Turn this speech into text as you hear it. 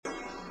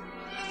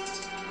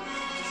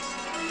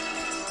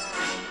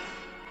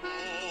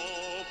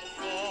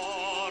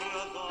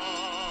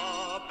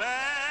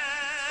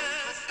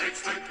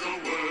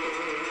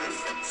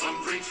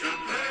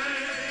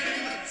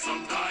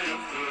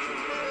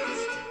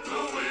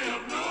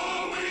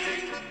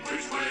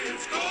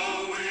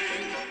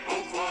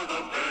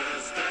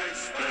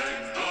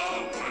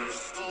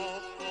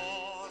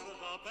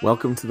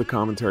Welcome to the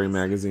Commentary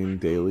Magazine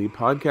Daily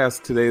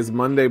Podcast. Today is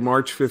Monday,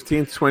 March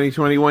 15th,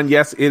 2021.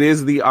 Yes, it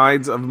is the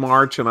Ides of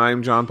March, and I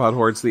am John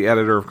Podhortz, the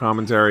editor of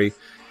Commentary.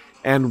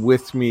 And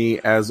with me,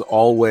 as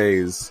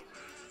always,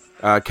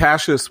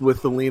 Cassius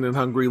with the lean and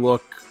hungry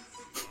look,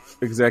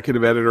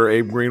 executive editor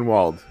Abe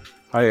Greenwald.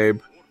 Hi,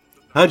 Abe.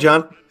 Hi,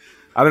 John.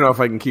 I don't know if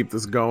I can keep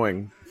this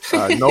going.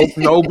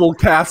 Noble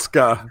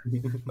Casca,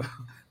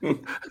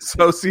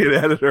 associate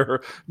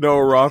editor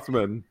Noah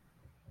Rothman.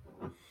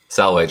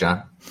 Salve,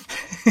 John.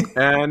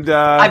 And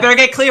I better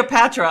get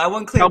Cleopatra. I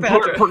want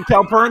Cleopatra.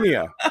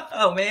 Calpurnia.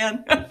 Oh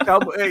man.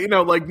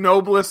 Like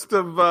noblest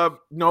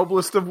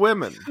of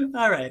women.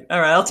 All right.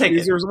 I'll take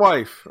Caesar's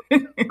wife,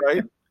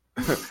 right?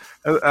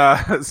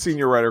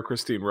 Senior writer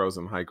Christine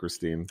Rosen. Hi,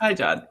 Christine. Hi,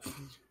 John.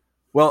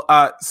 Well,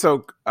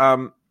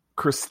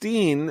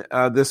 Christine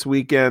this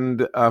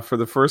weekend, for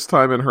the first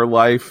time in her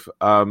life,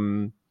 I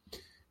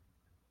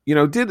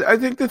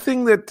think the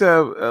thing that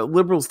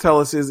liberals tell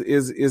us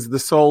is the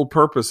sole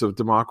purpose of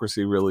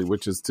democracy, really,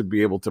 which is to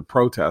be able to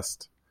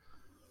protest.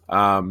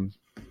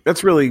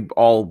 That's really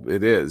all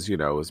it is,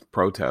 is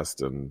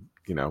protest and,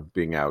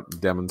 being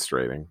out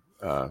demonstrating.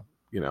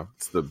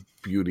 It's the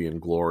beauty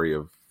and glory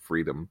of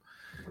freedom.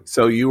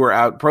 So you were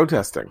out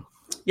protesting.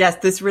 Yes,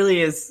 this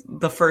really is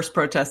the first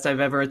protest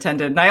I've ever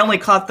attended. And I only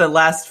caught the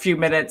last few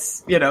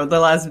minutes,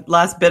 the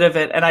last bit of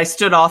it, and I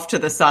stood off to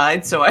the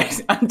side. So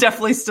I'm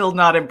definitely still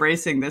not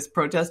embracing this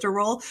protester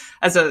role.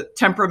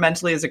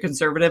 Temperamentally as a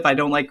conservative, I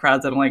don't like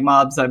crowds, I don't like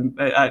mobs.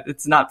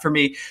 It's not for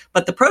me.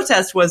 But the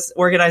protest was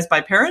organized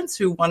by parents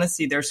who want to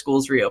see their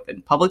schools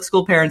reopen. Public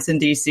school parents in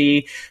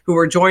D.C. who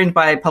were joined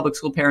by public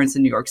school parents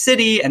in New York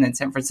City and in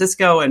San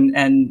Francisco and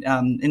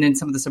in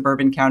some of the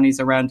suburban counties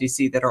around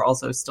D.C. that are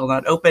also still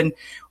not open.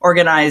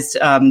 Organized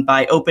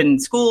by Open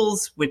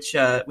Schools, which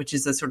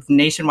is a sort of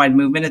nationwide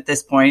movement at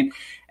this point.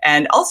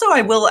 And also,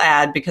 I will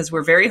add, because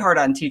we're very hard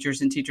on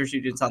teachers and teachers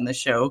unions on this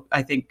show,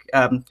 I think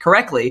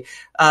correctly,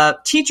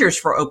 Teachers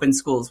for Open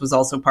Schools was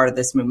also part of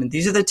this movement.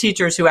 These are the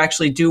teachers who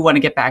actually do want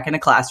to get back in a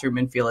classroom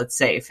and feel it's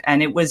safe.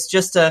 And it was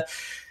just a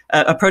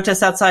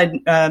protest outside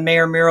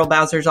Mayor Muriel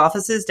Bowser's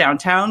offices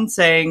downtown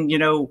saying,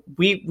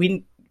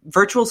 we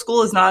virtual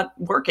school is not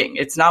working.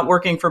 It's not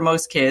working for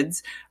most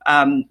kids.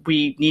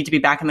 We need to be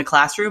back in the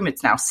classroom.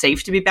 It's now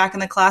safe to be back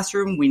in the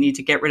classroom. We need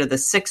to get rid of the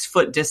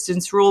 6-foot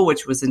distance rule,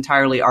 which was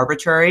entirely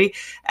arbitrary.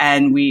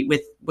 And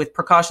with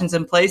precautions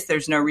in place,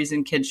 there's no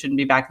reason kids shouldn't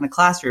be back in the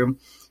classroom.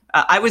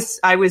 I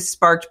was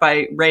sparked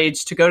by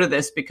rage to go to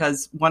this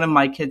because one of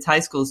my kids'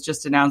 high schools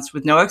just announced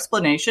with no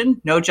explanation,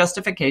 no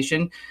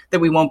justification, that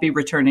we won't be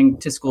returning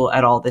to school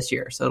at all this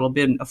year. So it'll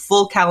be a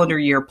full calendar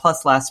year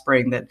plus last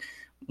spring that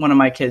one of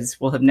my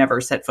kids will have never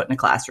set foot in a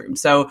classroom.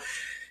 So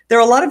there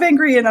are a lot of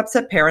angry and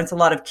upset parents. A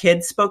lot of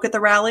kids spoke at the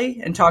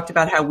rally and talked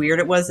about how weird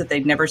it was that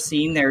they'd never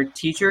seen their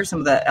teacher. Some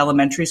of the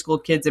elementary school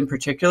kids in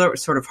particular, it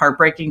was sort of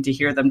heartbreaking to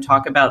hear them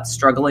talk about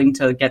struggling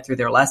to get through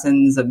their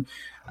lessons. And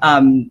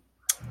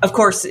of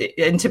course,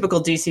 in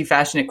typical DC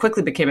fashion, it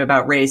quickly became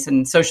about race,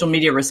 and social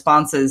media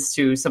responses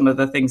to some of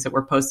the things that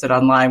were posted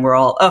online were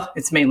all,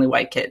 it's mainly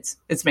white kids.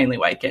 It's mainly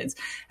white kids.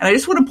 And I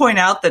just want to point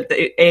out that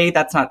A,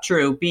 that's not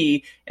true.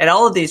 B, at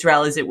all of these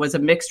rallies, it was a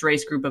mixed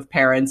race group of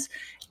parents.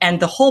 And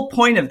the whole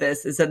point of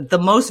this is that the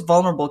most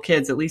vulnerable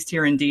kids, at least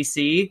here in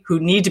DC, who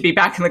need to be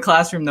back in the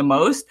classroom the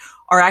most,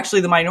 are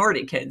actually the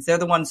minority kids. They're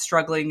the ones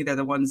struggling. They're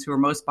the ones who are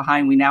most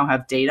behind. We now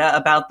have data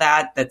about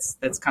that.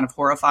 That's kind of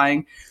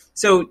horrifying.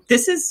 So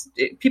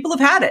people have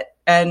had it.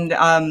 And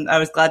I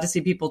was glad to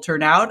see people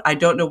turn out. I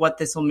don't know what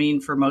this will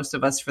mean for most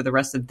of us for the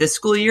rest of this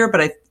school year,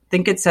 but I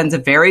think it sends a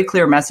very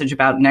clear message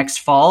about next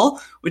fall,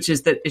 which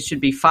is that it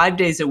should be 5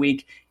 days a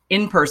week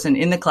in person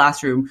in the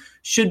classroom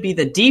should be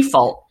the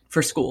default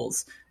for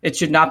schools. It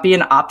should not be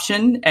an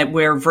option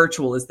where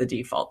virtual is the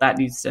default. That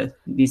needs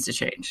to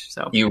change.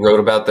 So you wrote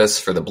about this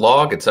for the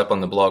blog. It's up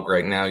on the blog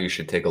right now. You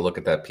should take a look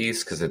at that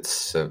piece because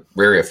it's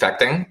very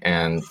affecting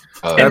and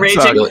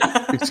enraging.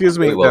 Excuse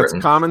me, that's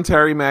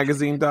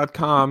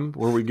commentarymagazine.com,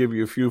 where we give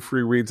you a few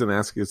free reads and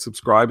ask you to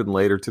subscribe. And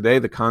later today,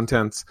 the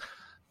contents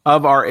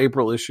of our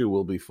April issue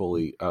will be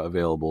fully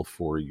available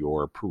for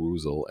your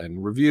perusal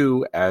and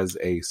review as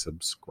a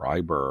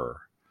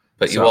subscriber.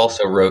 But you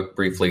also wrote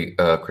briefly,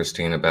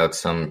 Christine, about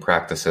some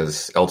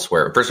practices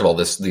elsewhere. First of all,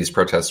 these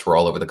protests were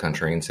all over the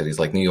country in cities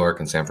like New York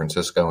and San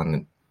Francisco,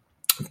 and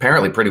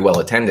apparently pretty well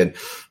attended.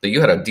 But you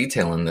had a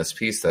detail in this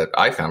piece that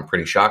I found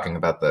pretty shocking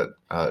about the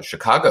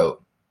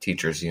Chicago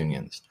teachers'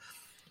 unions.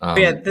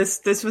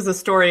 This was a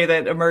story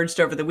that emerged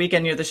over the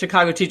weekend. The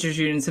Chicago teachers'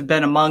 unions have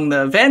been among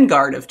the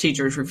vanguard of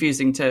teachers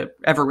refusing to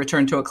ever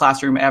return to a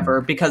classroom ever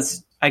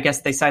because I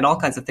guess they cite all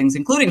kinds of things,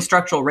 including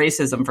structural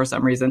racism for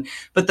some reason.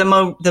 But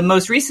the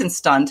most recent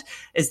stunt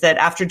is that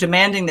after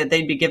demanding that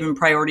they'd be given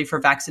priority for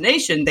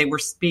vaccination, they were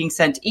being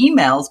sent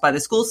emails by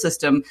the school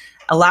system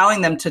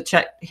allowing them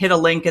to hit a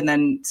link and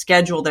then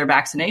schedule their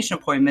vaccination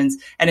appointments.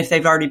 And if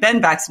they've already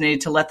been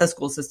vaccinated, to let the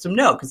school system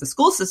know, because the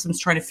school system's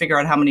trying to figure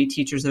out how many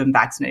teachers have been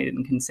vaccinated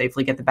and can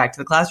safely get them back to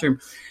the classroom.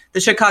 The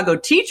Chicago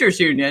Teachers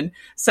Union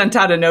sent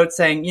out a note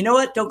saying, you know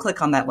what, don't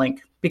click on that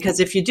link.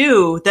 Because if you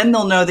do, then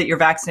they'll know that you're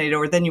vaccinated,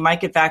 or then you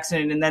might get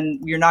vaccinated, and then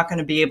you're not going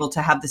to be able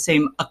to have the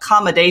same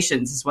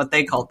accommodations, is what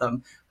they called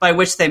them, by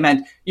which they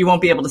meant you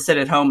won't be able to sit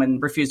at home and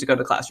refuse to go to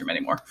the classroom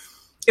anymore.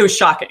 It was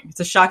shocking. It's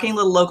a shocking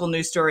little local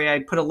news story. I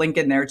put a link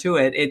in there to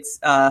it. It's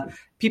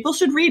people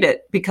should read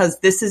it, because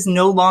this is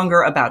no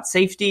longer about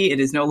safety. It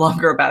is no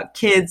longer about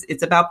kids.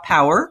 It's about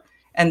power.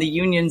 And the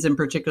unions in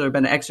particular have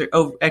been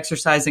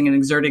exercising and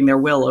exerting their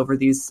will over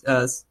these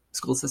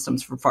school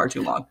systems for far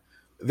too long.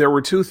 There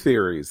were two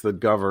theories that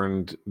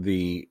governed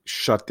the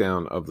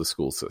shutdown of the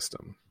school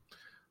system,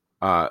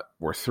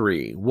 or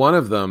three. One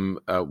of them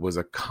was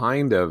a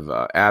kind of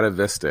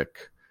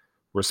atavistic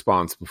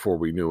response before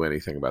we knew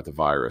anything about the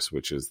virus,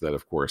 which is that,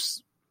 of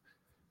course,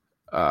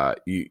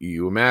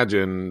 you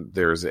imagine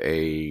there's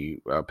a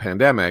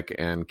pandemic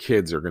and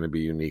kids are going to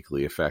be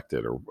uniquely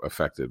affected, or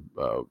affected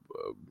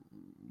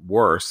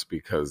worse,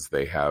 because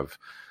they have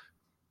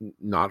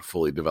not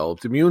fully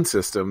developed immune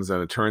systems.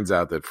 And it turns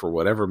out that for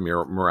whatever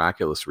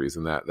miraculous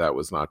reason, that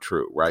was not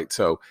true, right?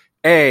 So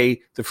the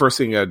first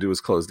thing you got to do is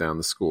close down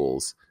the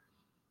schools,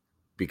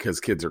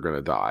 because kids are going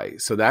to die.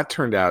 So that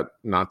turned out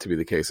not to be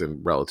the case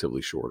in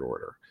relatively short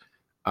order.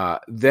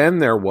 Then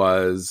there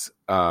was,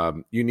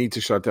 you need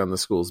to shut down the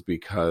schools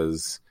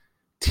because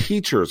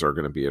teachers are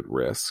going to be at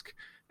risk,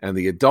 and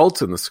the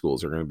adults in the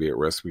schools are going to be at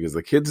risk because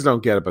the kids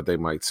don't get it, but they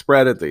might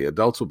spread it. The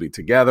adults will be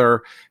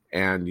together.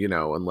 And,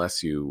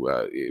 unless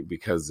you,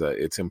 because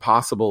it's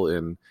impossible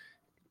in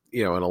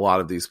a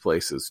lot of these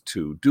places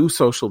to do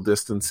social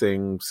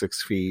distancing,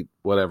 6 feet,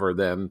 whatever,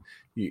 then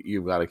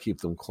you've got to keep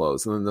them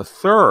closed. And then the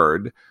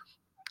third,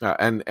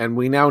 and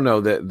we now know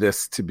that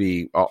this to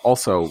be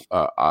also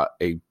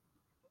a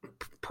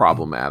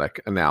problematic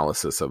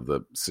analysis of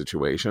the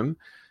situation,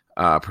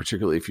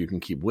 particularly if you can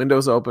keep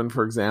windows open,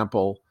 for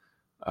example,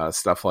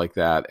 stuff like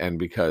that. And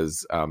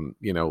because,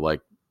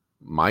 like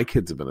my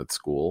kids have been at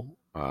school,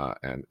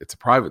 and it's a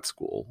private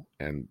school,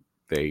 and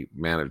they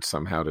managed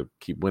somehow to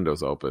keep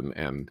windows open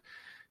and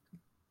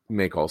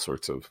make all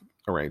sorts of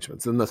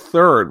arrangements. And the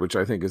third, which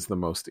I think is the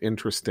most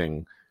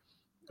interesting,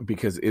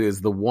 because it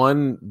is the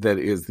one that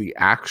is the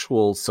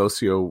actual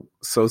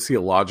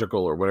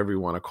sociological, or whatever you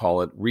want to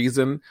call it,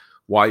 reason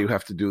why you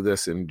have to do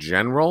this in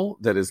general,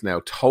 that is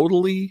now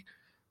totally,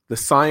 the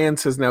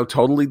science has now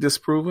totally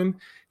disproven,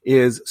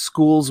 is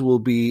schools will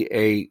be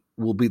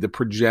the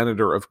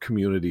progenitor of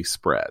community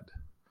spread.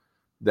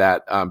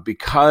 That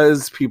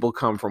because people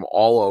come from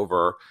all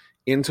over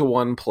into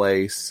one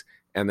place,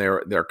 and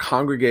they're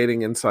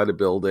congregating inside a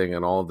building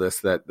and all of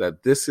this,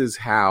 that this is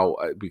how,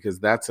 because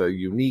that's a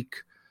unique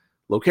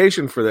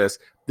location for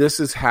this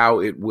is how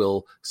it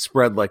will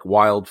spread like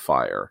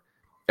wildfire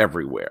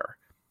everywhere.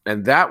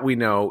 And that we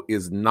know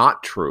is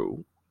not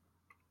true,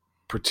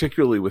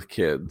 particularly with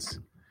kids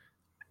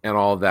and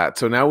all of that.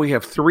 So now we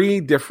have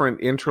three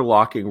different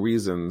interlocking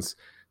reasons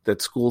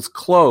that schools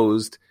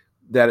closed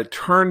that it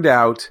turned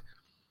out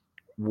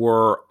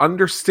were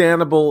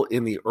understandable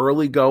in the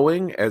early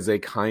going as a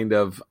kind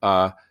of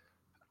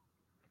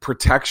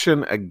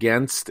protection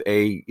against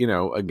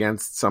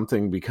against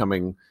something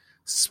becoming,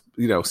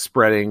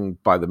 spreading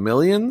by the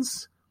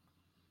millions,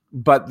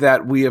 but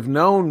that we have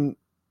known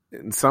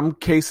in some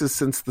cases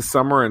since the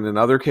summer and in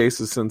other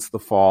cases since the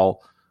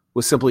fall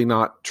was simply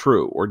not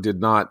true, or did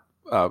not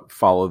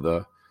follow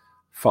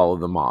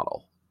the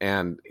model.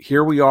 And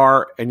here we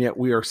are, and yet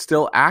we are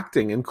still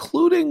acting,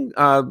 including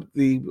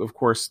of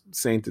course,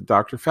 Saint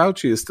Dr.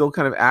 Fauci is still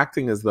kind of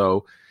acting as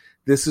though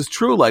this is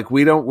true. Like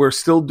we're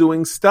still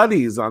doing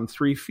studies on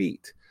 3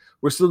 feet.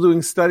 We're still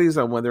doing studies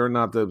on whether or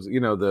not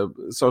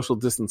the social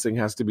distancing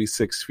has to be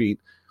 6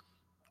 feet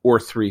or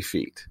 3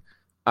 feet.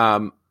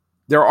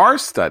 There are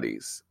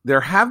studies.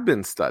 There have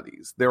been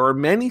studies. There are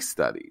many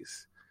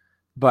studies.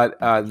 But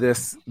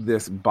this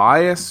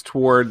bias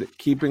toward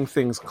keeping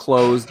things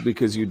closed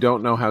because you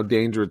don't know how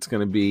dangerous it's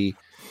going to be,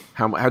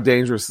 how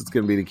dangerous it's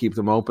going to be to keep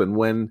them open,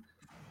 when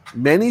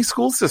many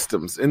school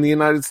systems in the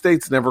United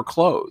States never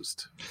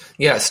closed.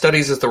 Yeah,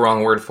 studies is the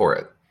wrong word for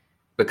it,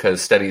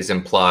 because studies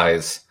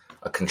implies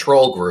a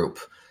control group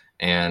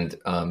and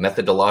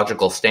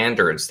methodological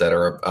standards that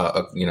are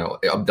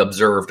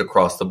observed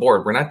across the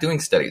board. We're not doing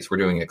studies. We're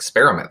doing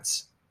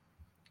experiments.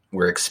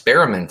 We're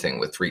experimenting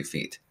with 3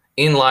 feet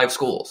in live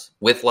schools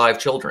with live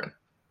children.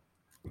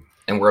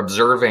 And we're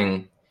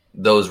observing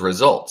those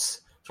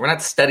results. So we're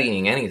not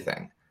studying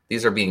anything.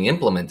 These are being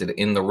implemented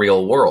in the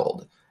real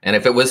world. And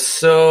if it was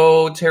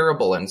so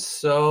terrible and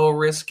so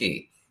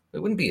risky, we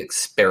wouldn't be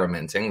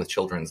experimenting with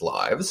children's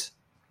lives.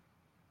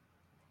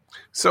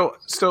 So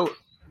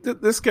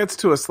this gets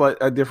to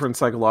a different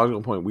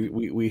psychological point.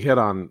 We hit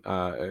on,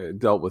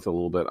 dealt with a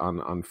little bit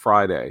on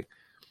Friday,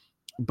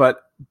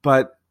 but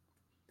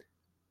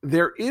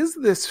there is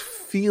this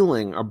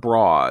feeling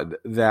abroad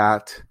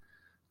that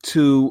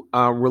to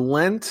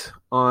relent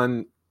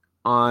on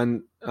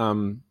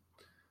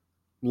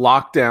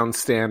lockdown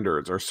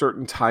standards or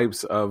certain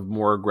types of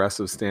more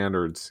aggressive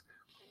standards,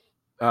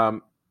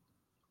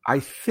 I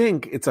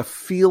think it's a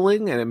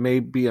feeling, and it may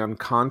be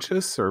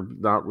unconscious or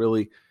not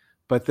really,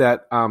 but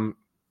that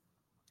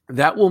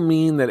that will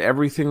mean that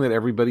everything that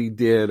everybody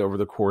did over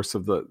the course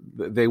of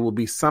they will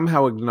be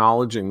somehow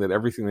acknowledging that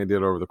everything they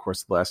did over the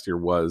course of last year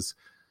was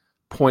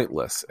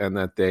pointless, and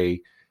that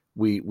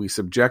we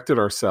subjected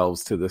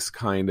ourselves to this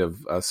kind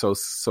of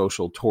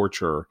social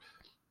torture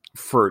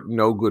for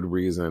no good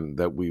reason,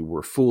 that we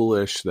were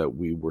foolish, that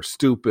we were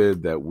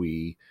stupid, that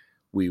we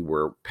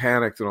were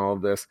panicked and all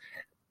of this.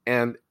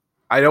 And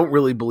I don't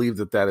really believe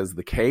that is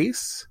the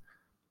case.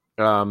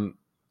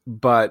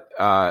 But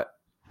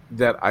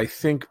that I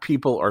think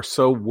people are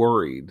so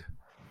worried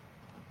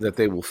that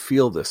they will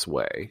feel this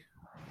way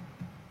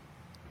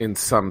in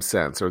some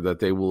sense, or that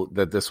they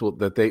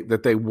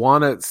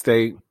want to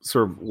stay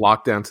sort of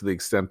locked down to the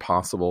extent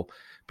possible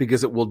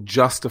because it will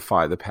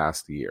justify the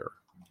past year.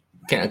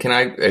 Can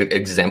I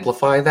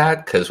exemplify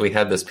that? Because we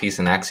had this piece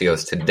in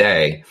Axios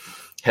today,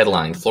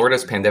 headlined,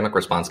 Florida's pandemic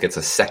response gets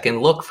a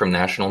second look from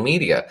national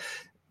media.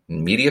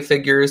 Media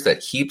figures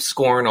that heap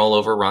scorn all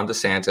over Ron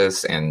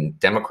DeSantis and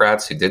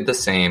Democrats who did the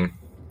same,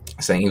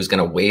 saying he was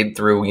going to wade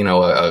through,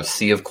 a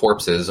sea of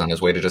corpses on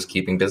his way to just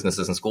keeping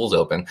businesses and schools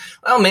open.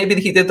 Well, maybe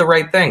he did the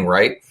right thing,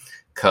 right?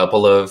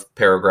 Couple of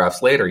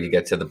paragraphs later, you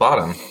get to the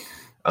bottom,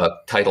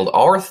 titled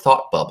Our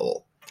Thought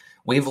Bubble.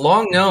 We've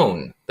long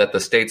known that the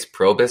state's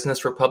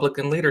pro-business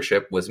Republican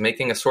leadership was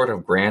making a sort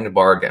of grand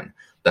bargain,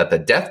 that the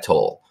death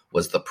toll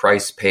was the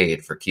price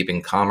paid for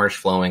keeping commerce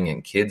flowing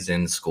and kids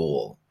in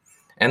school.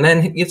 And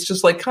then it's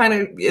just like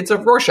it's a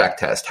Rorschach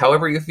test.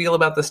 However you feel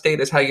about the state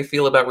is how you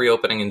feel about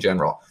reopening in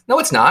general. No,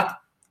 it's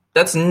not.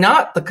 That's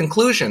not the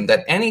conclusion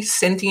that any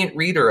sentient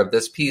reader of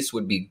this piece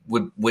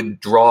would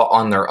draw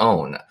on their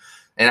own.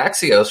 And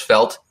Axios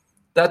felt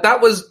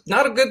that was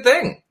not a good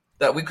thing,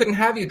 that we couldn't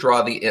have you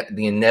draw the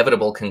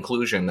inevitable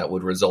conclusion that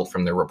would result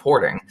from their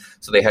reporting.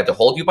 So they had to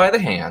hold you by the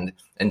hand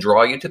and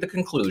draw you to the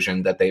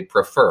conclusion that they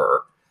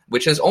prefer,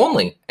 which is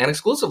only and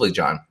exclusively,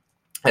 John,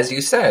 as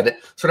you said,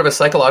 sort of a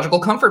psychological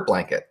comfort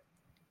blanket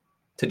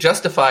to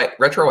justify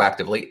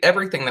retroactively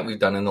everything that we've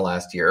done in the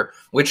last year,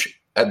 which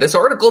this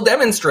article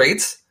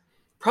demonstrates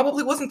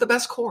probably wasn't the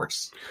best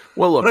course.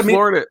 Well, look,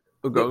 Florida.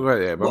 Go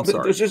ahead, I'm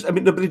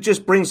sorry. But it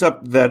just brings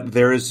up that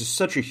there is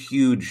such a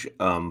huge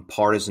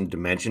partisan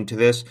dimension to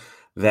this,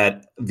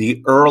 that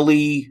the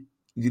early,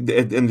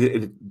 and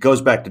it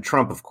goes back to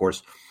Trump, of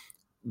course,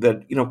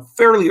 that,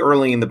 fairly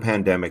early in the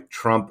pandemic,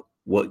 Trump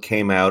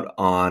came out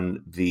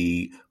on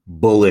the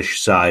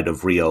bullish side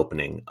of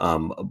reopening,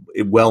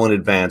 well in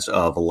advance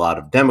of a lot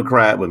of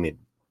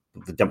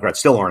the Democrats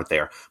still aren't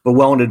there, but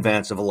well in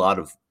advance of a lot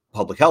of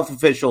public health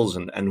officials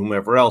and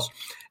whomever else.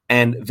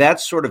 And that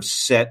sort of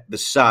set the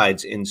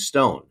sides in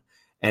stone.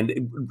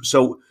 And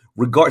so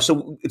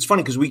it's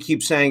funny because we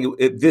keep saying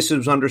this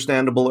is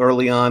understandable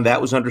early on,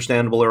 that was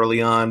understandable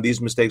early on,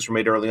 these mistakes were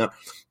made early on,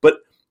 but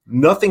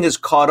nothing has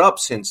caught up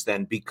since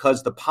then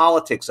because the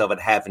politics of it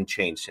haven't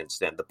changed since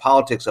then. The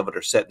politics of it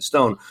are set in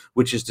stone,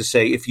 which is to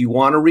say, if you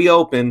want to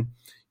reopen,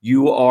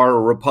 you are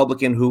a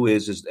Republican who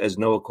is, as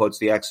Noah quotes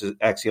the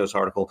Axios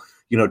article,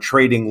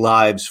 trading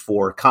lives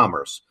for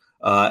commerce.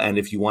 And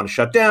if you want to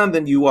shut down,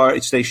 then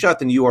stay shut,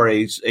 then you are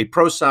a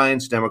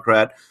pro-science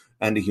Democrat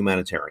and a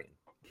humanitarian.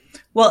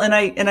 Well, and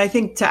I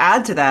think to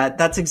add to that,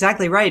 that's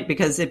exactly right,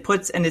 because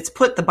it's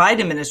put the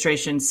Biden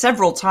administration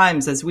several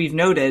times, as we've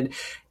noted,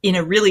 in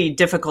a really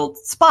difficult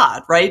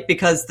spot, right?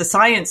 Because the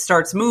science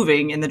starts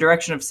moving in the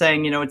direction of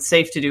saying, it's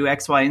safe to do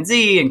X, Y, and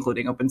Z,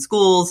 including open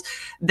schools.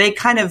 They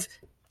kind of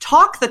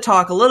talk the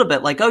talk a little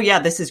bit, like, oh yeah,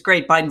 this is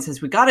great. Biden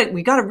says we got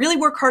to really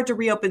work hard to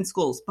reopen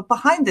schools, but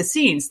behind the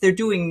scenes, they're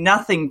doing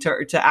nothing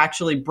to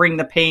actually bring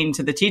the pain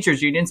to the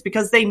teachers unions,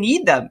 because they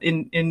need them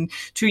in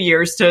 2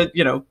 years to,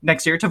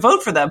 next year to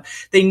vote for them.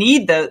 They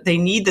need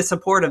the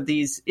support of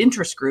these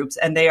interest groups,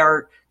 and they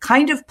are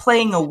kind of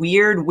playing a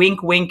weird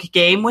wink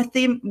game with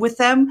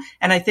them.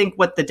 And I think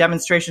what the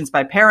demonstrations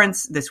by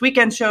parents this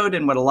weekend showed,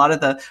 and what a lot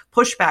of the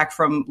pushback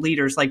from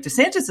leaders like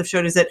DeSantis have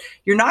showed, is that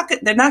they're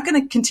not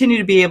going to continue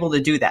to be able to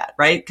do that,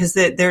 right? Because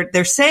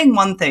they're saying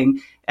one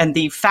thing and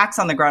the facts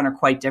on the ground are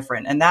quite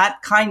different. And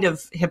that kind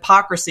of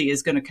hypocrisy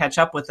is going to catch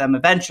up with them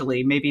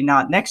eventually, maybe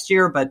not next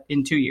year, but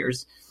in 2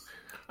 years.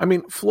 I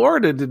mean,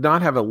 Florida did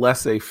not have a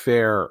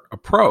laissez-faire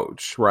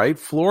approach, right?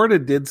 Florida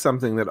did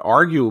something that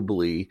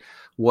arguably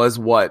was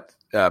what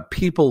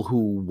people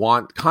who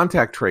want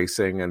contact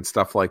tracing and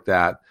stuff like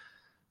that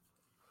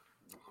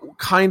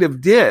kind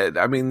of did.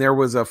 I mean, there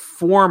was a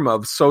form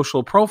of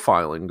social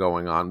profiling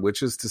going on,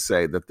 which is to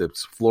say that the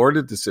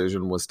Florida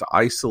decision was to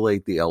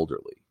isolate the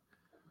elderly.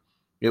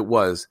 It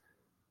was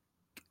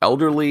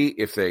elderly,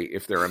 if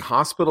they're in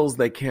hospitals,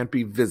 they can't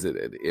be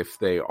visited. If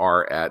they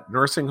are at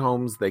nursing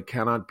homes, they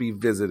cannot be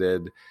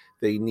visited.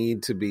 They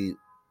need to be,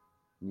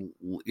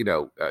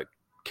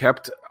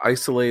 kept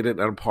isolated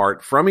and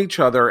apart from each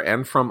other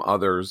and from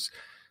others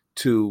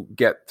to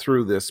get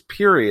through this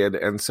period.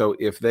 And so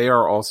if they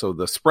are also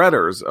the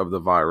spreaders of the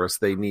virus,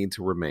 they need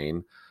to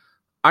remain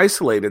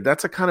isolated.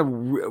 That's a kind of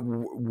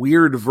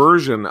weird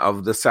version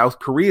of the South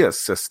Korea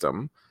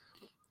system,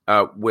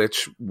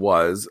 which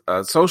was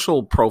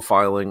social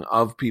profiling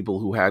of people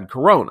who had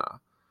corona.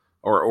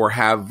 or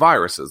have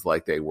viruses.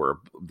 Like they were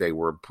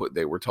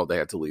told they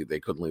had to leave. They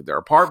couldn't leave their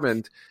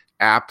apartment.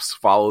 Apps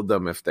followed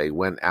them if they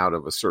went out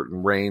of a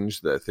certain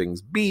range. The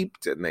things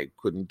beeped, and they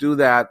couldn't do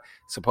that.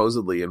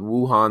 Supposedly in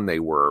Wuhan, they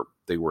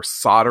were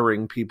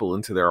soldering people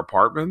into their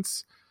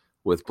apartments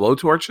with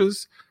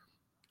blowtorches.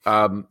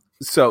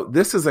 So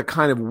this is a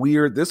kind of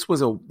weird. This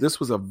was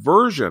a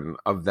version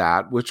of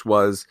that, which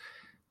was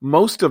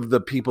most of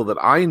the people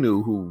that I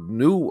knew who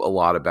knew a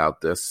lot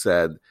about this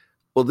said,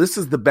 "Well, this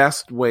is the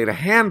best way to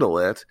handle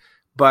it."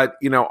 But,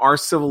 our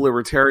civil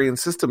libertarian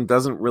system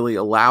doesn't really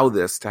allow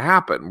this to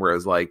happen.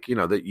 Whereas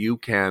that you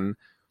can,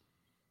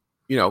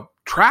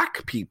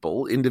 track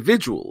people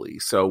individually.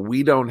 So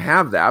we don't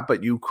have that,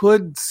 but you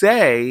could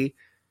say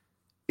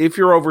if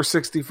you're over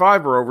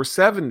 65 or over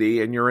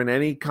 70 and you're in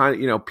any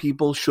kind,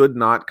 people should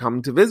not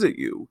come to visit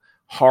you,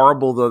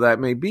 horrible though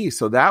that may be.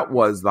 So that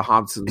was the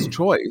Hobson's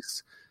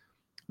choice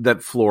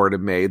that Florida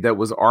made that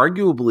was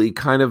arguably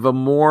kind of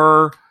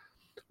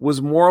was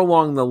more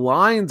along the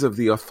lines of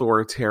the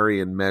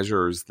authoritarian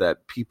measures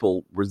that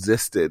people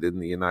resisted in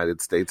the United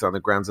States on the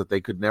grounds that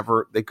they could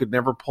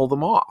never pull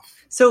them off.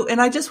 So,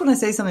 and I just want to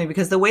say something,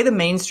 because the way the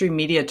mainstream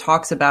media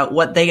talks about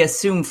what they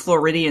assume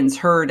Floridians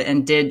heard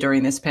and did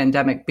during this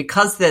pandemic,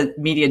 because the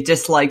media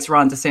dislikes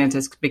Ron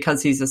DeSantis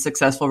because he's a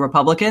successful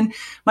Republican.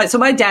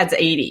 My dad's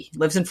 80,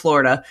 lives in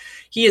Florida.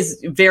 He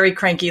is a very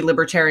cranky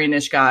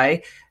libertarianish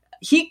guy.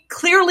 He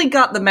clearly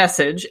got the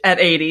message at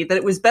 80 that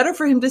it was better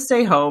for him to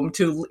stay home.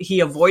 He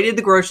avoided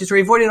the grocery store,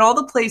 he avoided all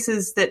the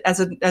places that as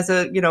a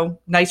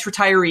nice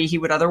retiree he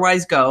would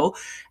otherwise go.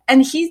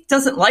 And he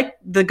doesn't like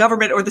the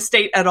government or the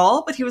state at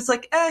all, but he was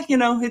like,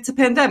 it's a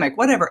pandemic,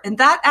 whatever. And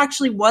that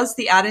actually was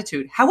the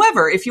attitude.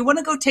 However, if you want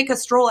to go take a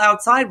stroll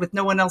outside with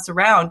no one else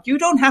around, you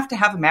don't have to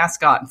have a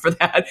mask on for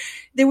that.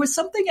 There was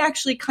something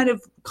actually kind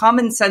of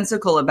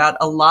commonsensical about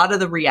a lot of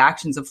the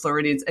reactions of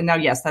Floridians. And now,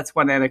 yes, that's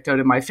one anecdote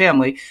in my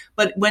family.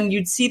 But when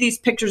you'd see these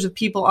pictures of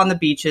people on the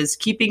beaches,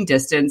 keeping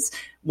distance,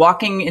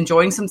 walking,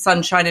 enjoying some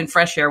sunshine and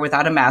fresh air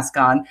without a mask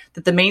on,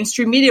 that the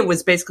mainstream media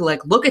was basically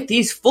like, look at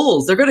these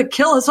fools, they're going to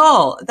kill us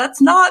all.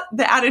 That's not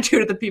the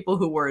attitude of the people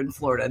who were in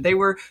Florida. They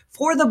were,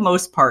 for the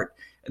most part,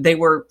 they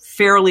were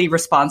fairly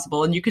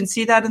responsible, and you can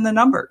see that in the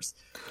numbers.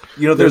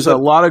 There's a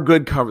lot of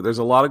good cover. There's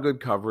a lot of good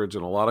coverage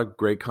and a lot of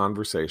great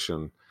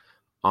conversation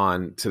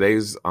on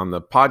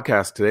the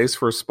podcast. Today's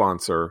first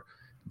sponsor,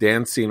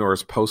 Dan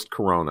Senor's Post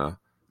Corona,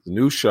 the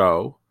new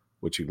show,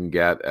 which you can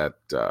get at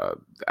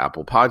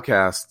Apple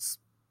Podcasts,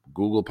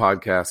 Google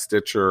Podcasts,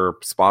 Stitcher,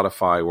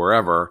 Spotify,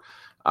 wherever.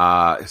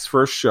 His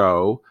first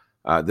show,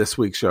 this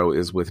week's show,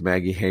 is with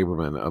Maggie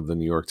Haberman of the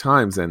New York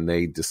Times, and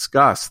they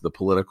discuss the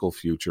political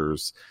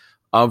futures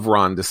of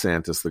Ron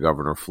DeSantis, the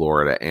governor of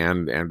Florida,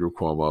 and Andrew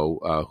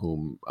Cuomo,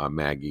 whom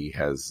Maggie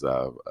has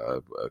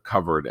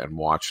covered and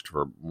watched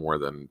for more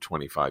than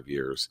 25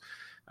 years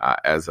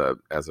as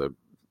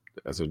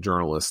a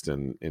journalist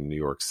in New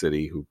York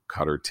City, who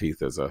cut her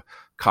teeth as a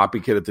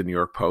copy kid at the New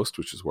York Post,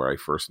 which is where I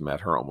first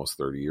met her almost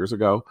 30 years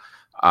ago.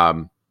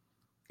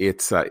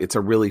 It's a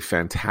really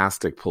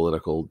fantastic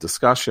political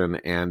discussion,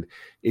 and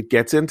it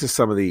gets into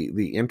some of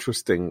the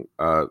interesting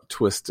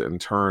twists and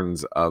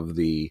turns of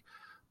the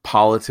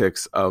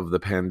politics of the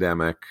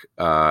pandemic,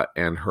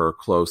 and her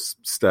close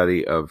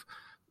study of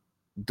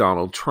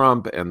Donald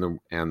Trump and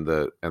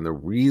the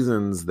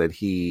reasons that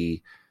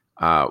he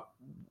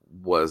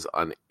was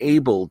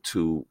unable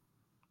to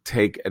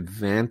take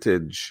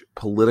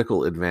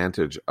political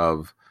advantage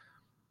of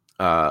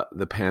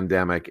the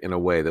pandemic in a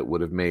way that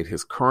would have made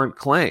his current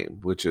claim,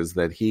 which is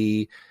that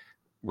he,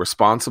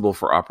 responsible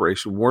for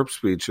Operation Warp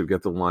Speed, should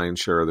get the lion's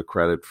share of the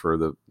credit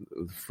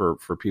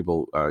for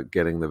people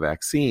getting the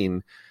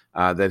vaccine.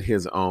 That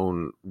his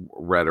own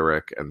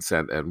rhetoric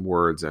and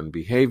words and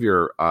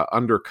behavior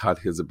undercut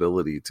his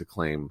ability to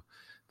claim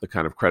the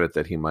kind of credit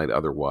that he might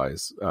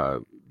otherwise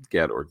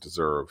get or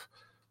deserve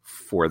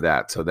for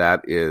that. So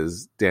that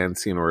is Dan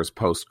Senor's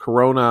Post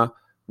Corona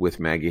with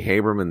Maggie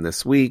Haberman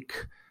this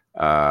week.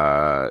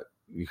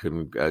 You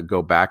can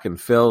go back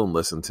and fill and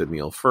listen to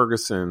Neil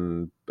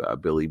Ferguson,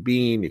 Billy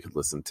Bean. You could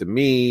listen to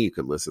me. You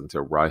could listen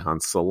to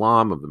Reihan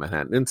Salam of the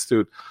Manhattan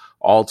Institute.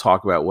 All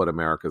talk about what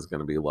America is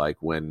going to be like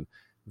when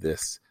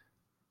this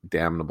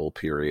damnable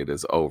period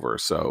is over.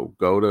 So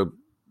go to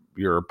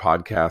your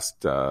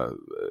podcast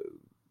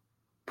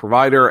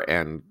provider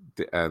and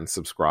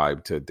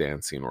subscribe to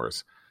Dan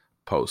Senor's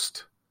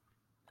Post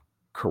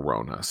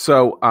Corona.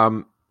 So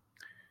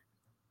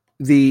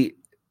the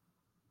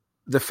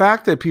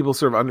fact that people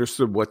sort of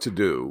understood what to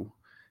do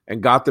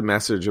and got the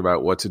message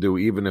about what to do,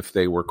 even if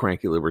they were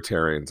cranky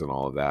libertarians and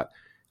all of that,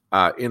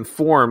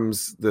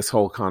 informs this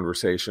whole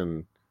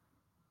conversation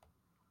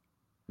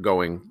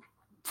going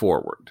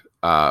forward,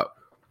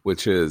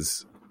 which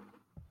is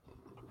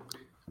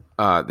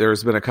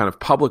there's been a kind of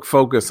public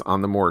focus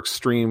on the more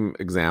extreme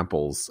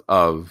examples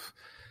of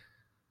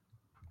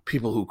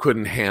people who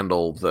couldn't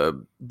handle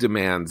the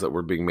demands that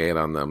were being made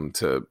on them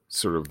to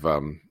sort of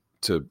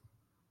to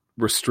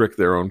restrict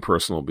their own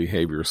personal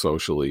behavior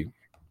socially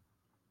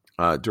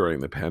during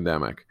the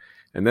pandemic.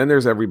 And then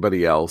there's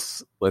everybody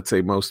else, let's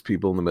say most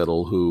people in the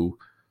middle who,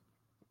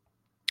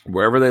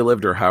 wherever they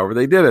lived or however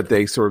they did it,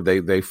 they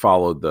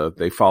followed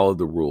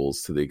the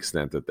rules to the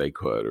extent that they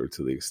could or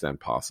to the extent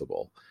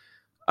possible.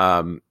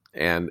 And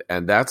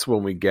that's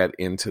when we get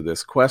into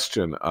this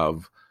question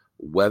of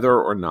whether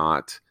or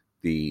not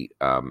the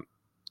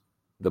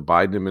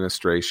Biden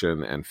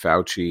administration and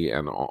Fauci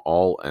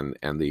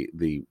and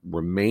the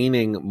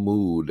remaining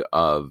mood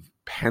of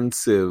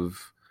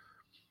pensive,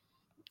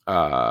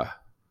 I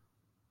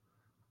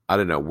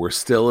don't know, we're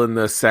still in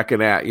the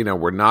second act,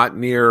 we're not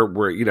near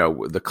where,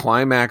 the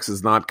climax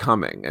is not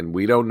coming, and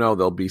we don't know,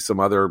 there'll be some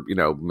other,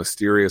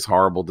 mysterious,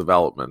 horrible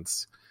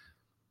developments.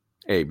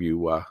 Abe,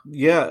 you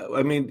yeah,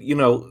 I mean,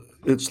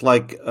 it's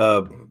like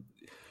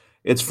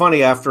it's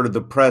funny after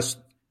the press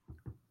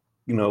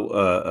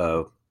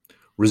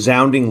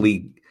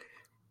resoundingly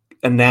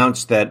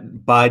announced that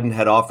Biden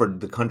had offered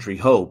the country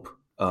hope,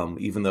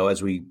 even though,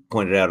 as we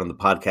pointed out on the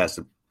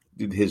podcast,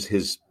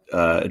 his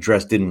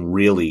address didn't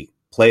really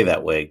play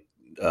that way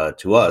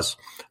to us.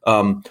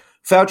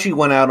 Fauci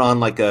went out on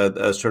like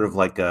a sort of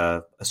like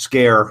a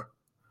scare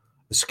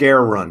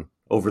run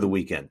over the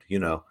weekend.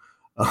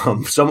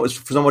 So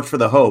much for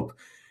the hope.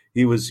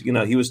 He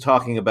was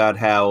talking about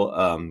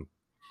how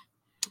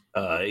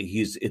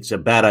it's a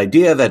bad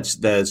idea that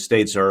the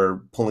states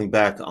are pulling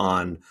back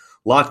on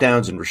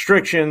lockdowns and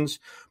restrictions,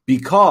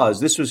 because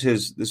this was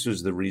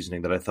the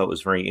reasoning that I thought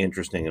was very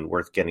interesting and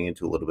worth getting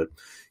into a little bit.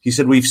 He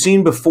said, we've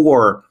seen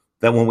before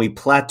that when we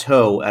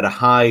plateau at a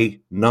high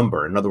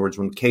number, in other words,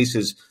 when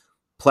cases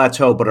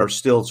plateau but are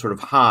still sort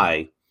of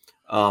high,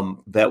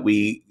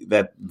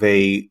 that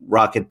they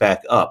rocket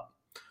back up.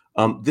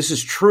 This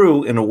is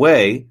true in a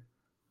way,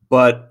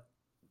 but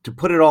to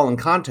put it all in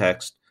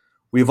context,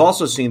 we've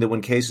also seen that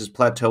when cases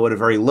plateau at a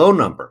very low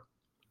number,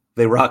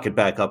 they rocket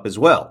back up as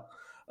well.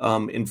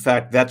 In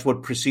fact, that's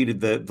what preceded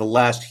the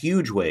last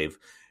huge wave,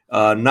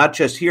 not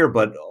just here,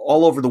 but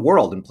all over the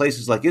world, in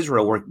places like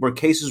Israel, where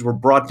cases were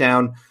brought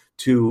down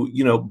to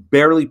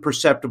barely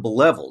perceptible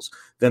levels.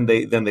 Then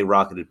they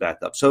rocketed back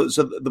up. So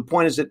the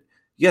point is that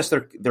yes,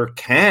 there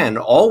can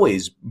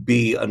always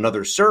be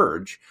another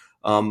surge.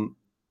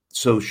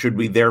 So should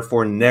we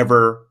therefore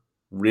never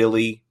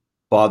really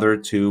bother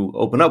to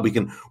open up?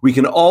 We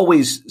can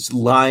always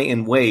lie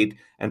in wait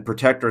and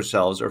protect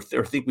ourselves, or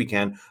think we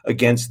can,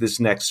 against this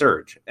next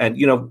surge. And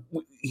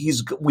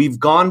we've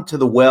gone to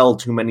the well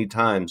too many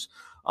times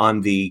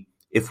on the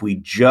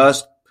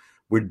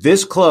we're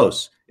this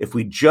close. If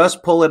we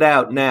just pull it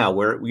out now,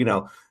 where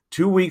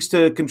 2 weeks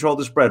to control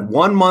the spread,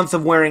 1 month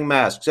of wearing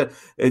masks.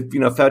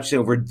 Fauci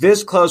saying we're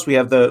this close. We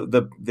have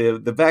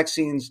the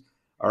vaccines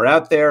are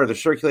out there. They're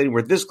circulating.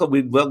 We're this close.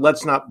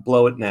 Let's not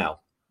blow it now.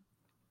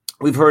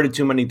 We've heard it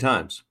too many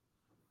times.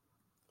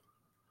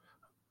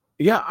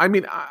 Yeah, I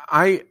mean,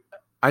 I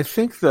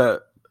think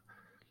the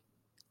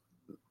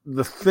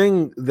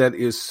thing that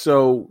is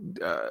so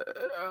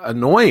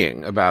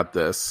annoying about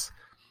this,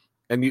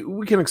 and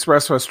we can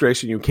express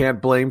frustration. You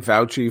can't blame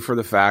Fauci for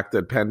the fact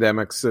that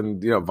pandemics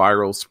and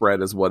viral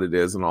spread is what it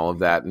is and all of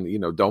that,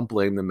 and don't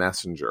blame the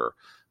messenger.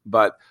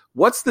 But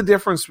what's the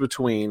difference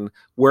between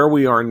where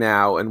we are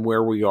now and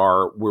where we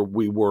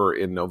were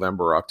in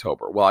November or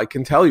October? Well, I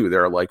can tell you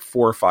there are like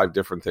 4 or 5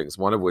 different things.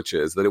 One of which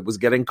is that it was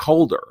getting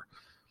colder.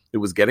 It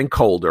was getting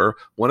colder.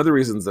 One of the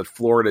reasons that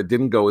Florida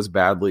didn't go as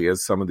badly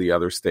as some of the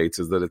other states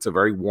is that it's a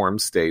very warm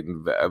state,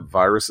 and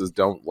viruses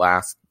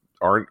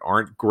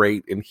aren't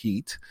great in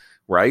heat,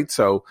 right?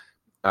 So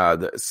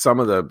some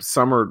of the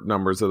summer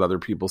numbers that other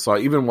people saw,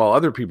 even while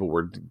other people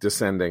were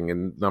descending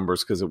in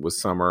numbers because it was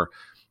summer,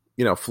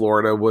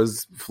 Florida,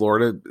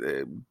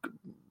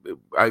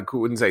 I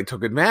wouldn't say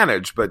took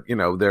advantage, but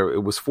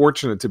it was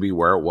fortunate to be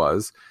where it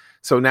was.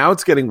 So now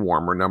it's getting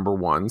warmer, number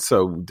one.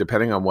 So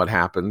depending on what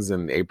happens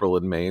in April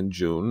and May and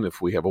June, if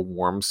we have a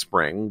warm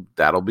spring,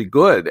 that'll be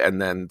good.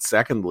 And then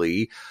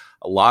secondly,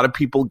 a lot of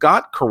people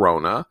got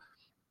corona,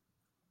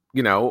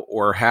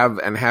 or have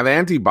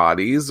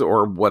antibodies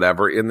or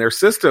whatever in their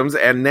systems.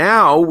 And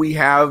now we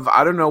have,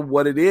 I don't know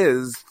what it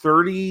is,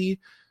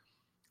 30,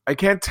 I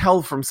can't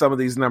tell from some of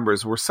these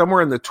numbers. We're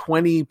somewhere in the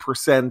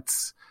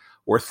 20%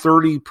 or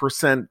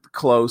 30%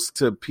 close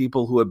to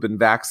people who have been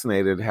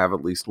vaccinated have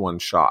at least one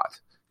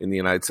shot in the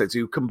United States.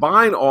 You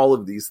combine all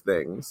of these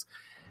things,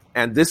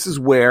 and this is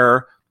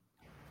where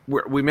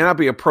we may not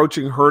be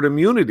approaching herd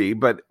immunity,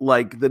 but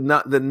like the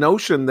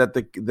notion that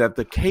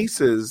the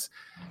cases,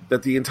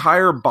 that the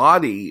entire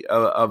body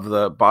of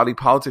the body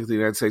politic of the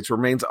United States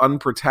remains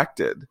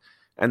unprotected,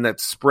 and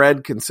that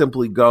spread can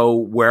simply go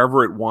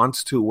wherever it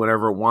wants to,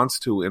 whenever it wants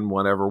to, in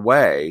whatever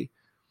way,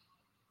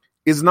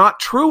 is not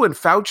true. And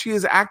Fauci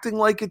is acting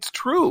like it's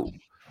true.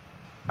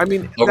 I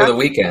mean, over the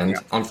weekend,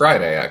 on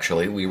Friday,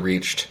 actually, we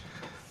reached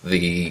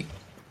the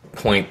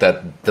point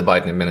that the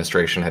Biden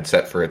administration had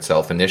set for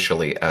itself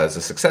initially as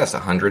a success.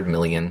 100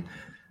 million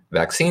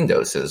vaccine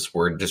doses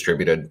were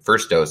distributed.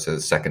 First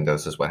doses, second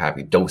doses, what have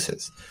you,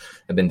 doses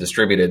have been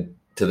distributed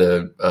to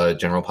the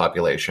general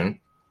population.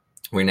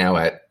 We're now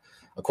at,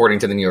 according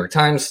to the New York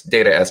Times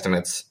data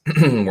estimates,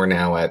 we're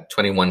now at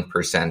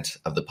 21%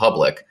 of the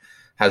public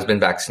has been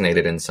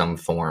vaccinated in some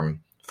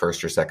form,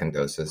 first or second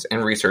doses.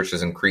 And research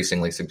is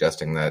increasingly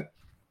suggesting that,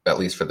 at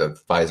least for the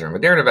Pfizer and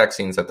Moderna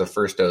vaccines, that the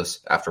first dose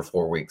after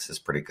 4 weeks is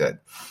pretty good,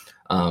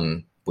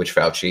 which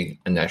Fauci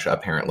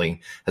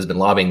apparently has been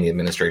lobbying the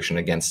administration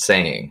against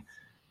saying,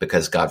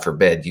 because God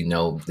forbid you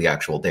know the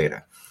actual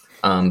data.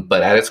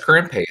 But at its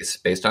current pace,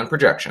 based on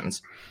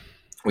projections,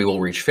 we will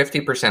reach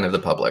 50% of the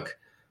public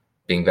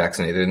being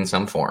vaccinated in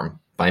some form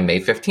by May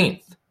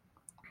 15th,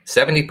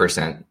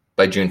 70%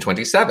 by June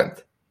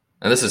 27th.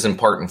 And this is in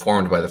part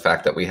informed by the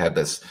fact that we had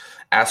this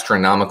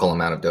astronomical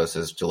amount of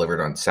doses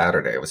delivered on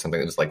Saturday. It was something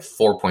that was like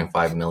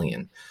 4.5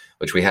 million,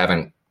 which we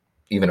haven't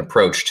even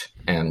approached.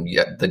 And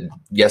yet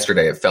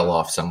yesterday it fell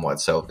off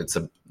somewhat. So it's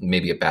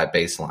maybe a bad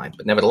baseline.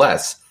 But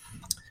nevertheless,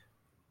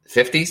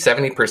 50,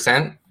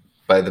 70%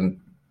 by the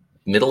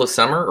middle of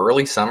summer,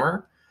 early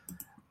summer,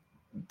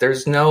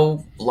 there's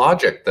no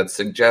logic that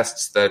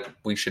suggests that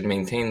we should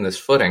maintain this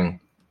footing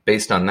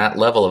based on that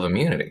level of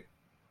immunity.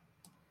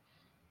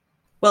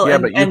 Well, yeah,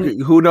 but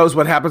who knows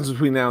what happens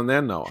between now and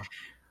then, Noah?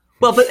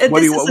 Well, but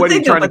what are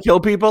you trying to kill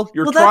people?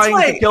 You're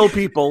trying to kill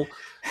people.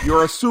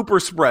 You're a super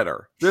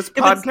spreader. This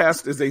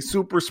podcast is a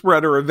super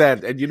spreader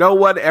event. And you know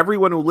what?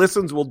 Everyone who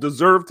listens will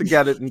deserve to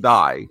get it and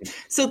die.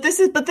 So this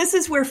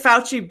is where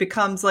Fauci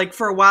becomes like,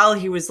 for a while,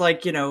 he was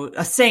like,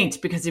 a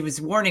saint because he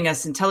was warning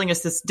us and telling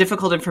us this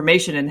difficult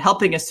information and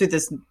helping us through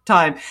this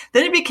time.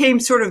 Then he became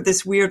sort of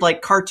this weird,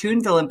 like,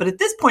 cartoon villain. But at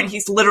this point,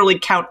 he's literally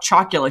Count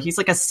Chocula. He's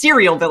like a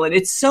serial villain.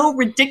 It's so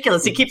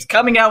ridiculous. He keeps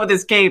coming out with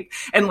his cape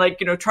and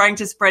trying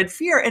to spread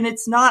fear. And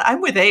it's not,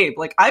 I'm with Abe.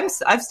 Like, I've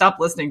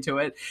stopped listening to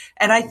it.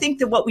 And I think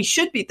that what we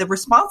should be, the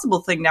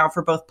responsible thing now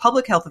for both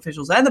public health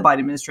officials and the Biden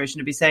administration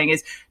to be saying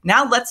is,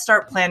 now let's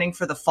start planning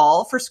for the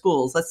fall for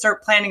schools. Let's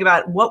start planning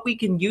about what we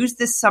can use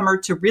this summer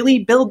to really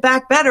build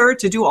back better,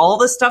 to do all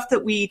the stuff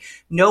that we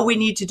know we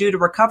need to do to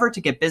recover,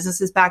 to get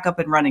businesses back up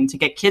and running, to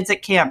get kids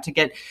at camp, to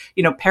get,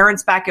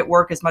 parents back at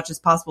work as much as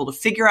possible, to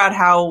figure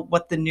out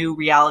what the new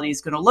reality is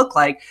going to look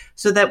like,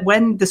 so that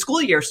when the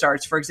school year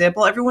starts, for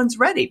example, everyone's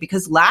ready.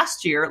 Because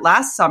last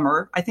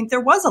summer, I think there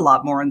was a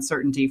lot more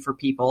uncertainty for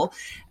people.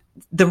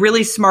 The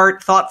really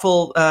smart,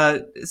 thoughtful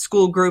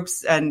school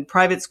groups and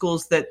private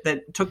schools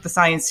that took the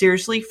science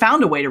seriously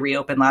found a way to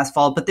reopen last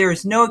fall. But there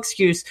is no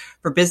excuse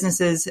for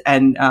businesses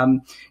and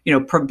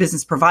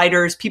business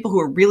providers. People who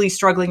are really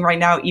struggling right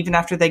now, even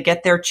after they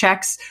get their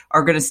checks,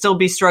 are going to still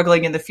be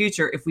struggling in the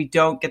future if we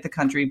don't get the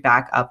country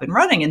back up and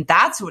running. And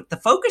that's what the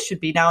focus should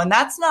be now. And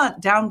that's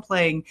not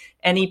downplaying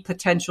any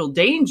potential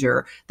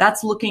danger.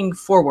 That's looking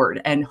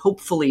forward and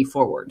hopefully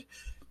forward.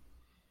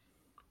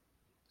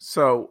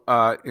 So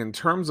in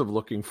terms of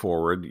looking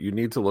forward, you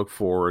need to look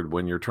forward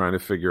when you're trying to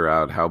figure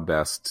out how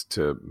best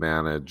to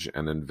manage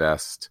and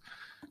invest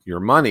your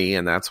money.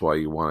 And that's why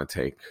you want to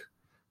take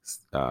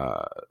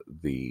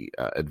the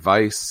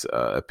advice,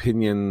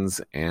 opinions,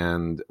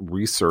 and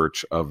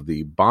research of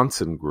the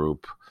Bahnsen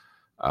Group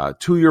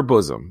to your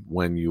bosom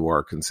when you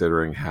are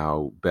considering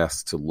how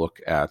best to look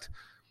at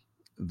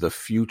the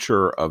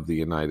future of the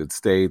United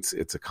States,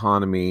 its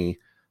economy,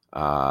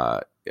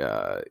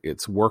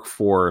 its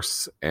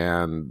workforce,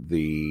 and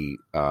the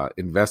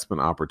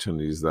investment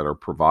opportunities that are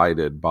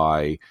provided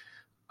by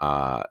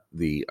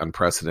the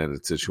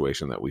unprecedented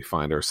situation that we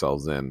find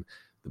ourselves in.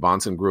 The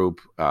Bahnsen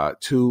Group,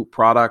 2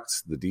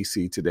 products, the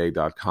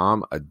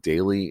DCtoday.com, a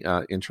daily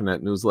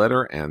internet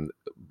newsletter, and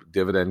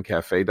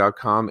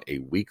dividendcafe.com, a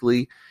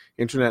weekly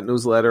internet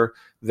newsletter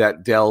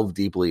that delve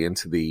deeply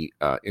into the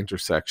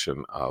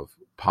intersection of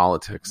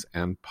politics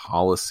and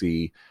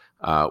policy,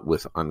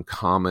 with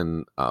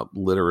uncommon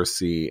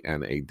literacy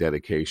and a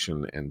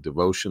dedication and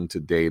devotion to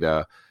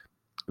data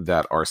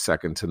that are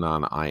second to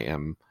none. I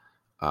am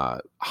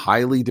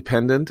highly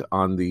dependent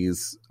on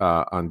these,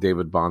 on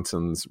David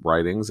Bahnsen's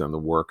writings and the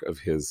work of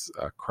his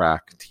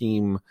crack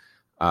team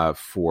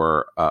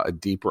for a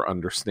deeper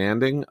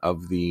understanding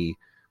of the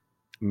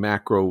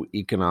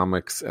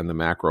macroeconomics and the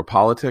macro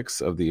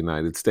politics of the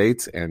United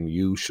States, and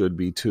you should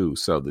be too.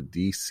 So the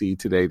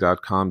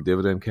DCtoday.com,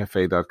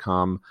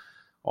 dividendcafe.com,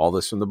 all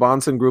this from the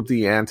Bahnsen Group,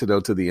 the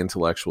antidote to the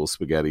intellectual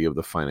spaghetti of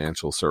the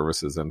financial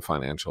services and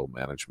financial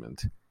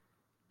management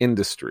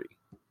industry.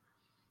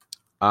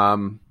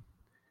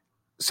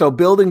 So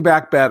building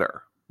back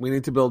better. We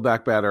need to build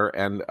back better.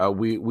 And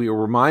we were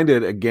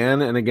reminded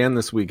again and again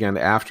this weekend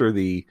after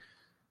the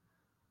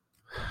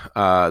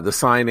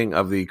signing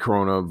of the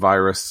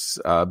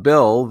coronavirus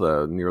bill,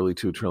 the nearly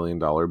 $2 trillion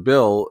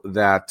bill,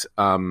 that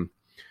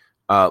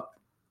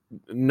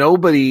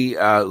nobody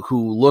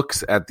who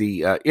looks at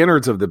the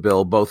innards of the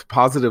bill, both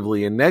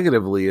positively and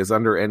negatively, is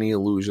under any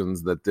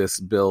illusions that this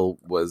bill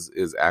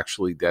is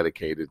actually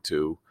dedicated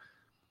to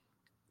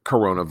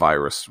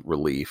coronavirus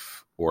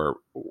relief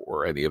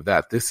or any of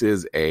that. This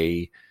is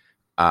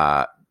and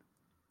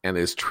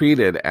is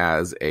treated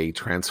as a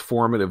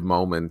transformative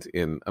moment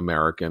in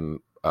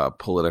American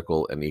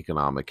political and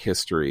economic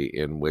history,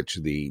 in which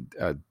the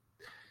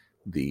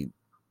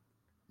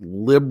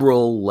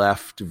liberal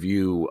left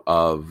view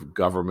of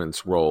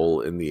government's role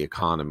in the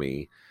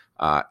economy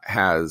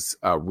has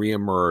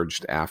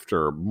reemerged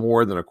after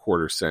more than a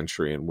quarter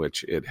century in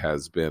which it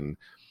has been,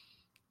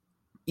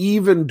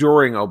 even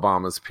during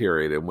Obama's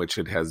period, in which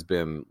it has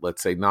been,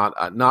 let's say, not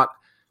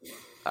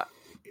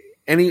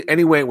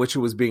any way in which it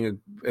was being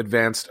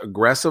advanced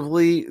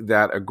aggressively,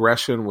 that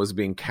aggression was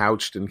being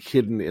couched and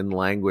hidden in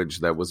language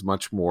that was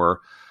much more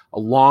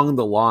along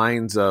the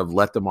lines of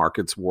let the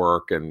markets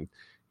work and,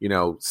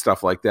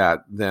 stuff like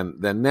that,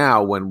 than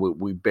now, when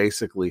we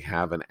basically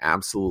have an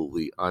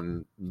absolutely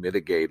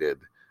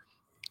unmitigated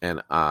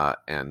and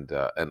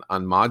an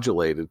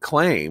unmodulated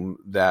claim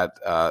that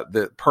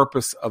the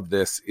purpose of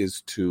this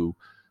is to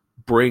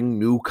bring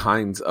new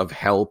kinds of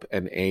help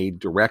and aid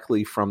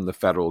directly from the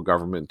federal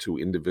government to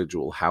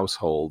individual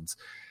households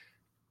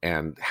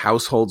and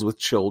households with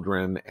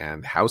children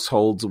and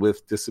households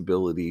with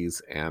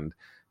disabilities, and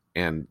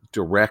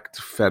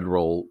direct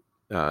federal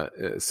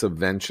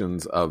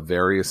subventions of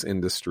various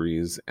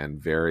industries and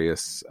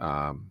various,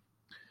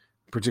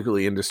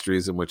 particularly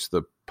industries in which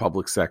the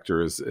public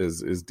sector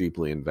is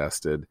deeply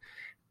invested.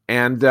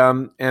 And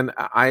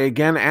I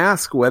again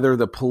ask whether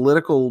the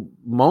political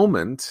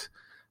moment,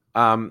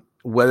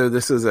 whether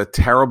this is a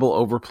terrible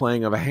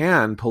overplaying of a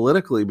hand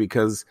politically,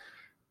 because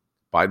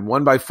Biden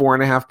won by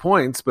 4.5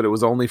 points, but it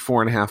was only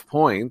 4.5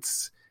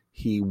 points.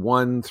 He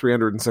won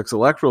 306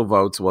 electoral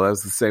votes. Well,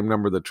 that's the same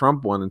number that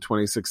Trump won in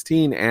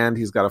 2016, and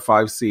he's got a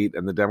 5-seat,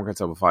 and the Democrats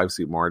have a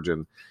 5-seat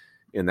margin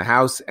in the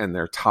House, and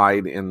they're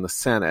tied in the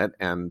Senate.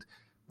 And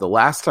the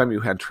last time you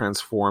had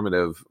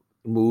transformative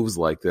moves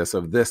like this,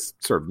 of this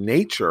sort of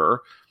nature,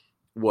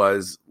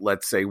 was,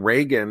 let's say,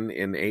 Reagan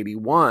in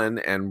 81,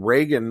 and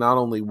Reagan not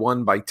only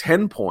won by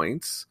 10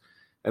 points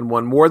and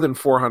won more than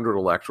 400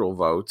 electoral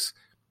votes,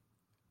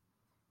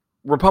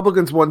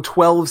 Republicans won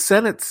 12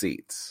 Senate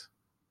seats.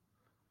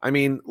 I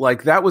mean,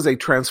 like, that was a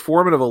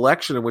transformative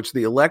election in which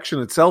the election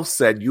itself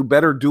said, you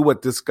better do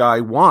what this guy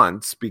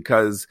wants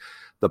because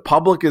the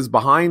public is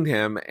behind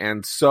him.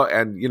 And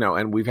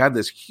we've had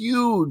this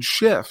huge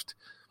shift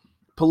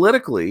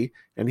politically,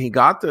 and he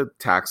got the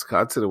tax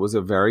cuts, and it was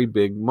a very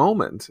big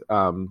moment.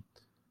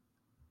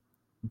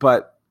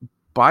 But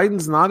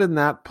Biden's not in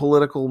that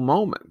political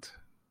moment.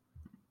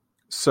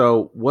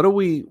 So what do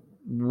we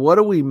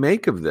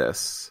make of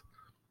this?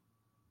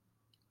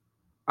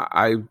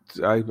 I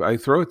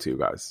throw it to you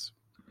guys.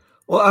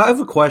 Well, I have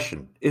a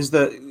question.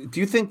 Do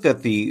you think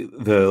that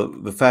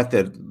the fact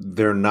that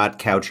they're not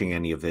couching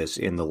any of this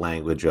in the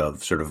language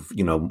of sort of,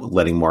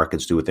 letting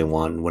markets do what they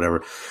want and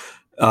whatever,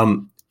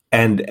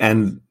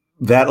 and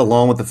that,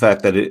 along with the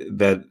fact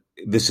that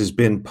this has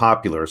been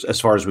popular, as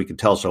far as we can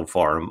tell so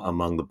far,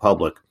 among the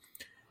public,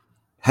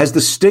 has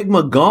the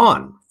stigma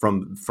gone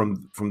from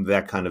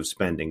that kind of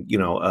spending,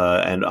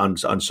 and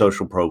on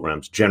social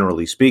programs,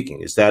 generally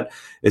speaking?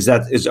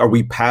 Are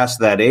we past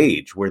that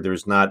age where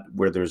there's not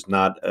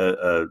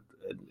a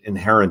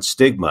inherent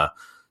stigma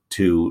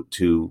to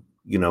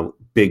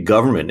big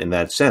government in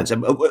that sense,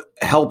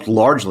 helped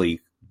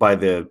largely by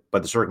the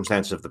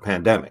circumstances of the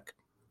pandemic?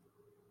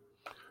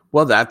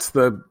 Well,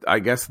 I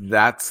guess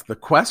that's the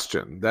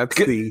question.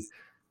 Because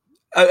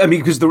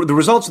the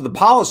results of the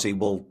policy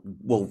will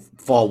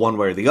fall one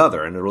way or the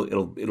other, and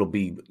it'll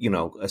be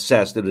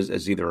assessed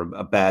as either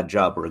a bad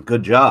job or a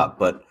good job.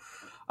 But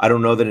I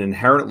don't know that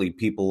inherently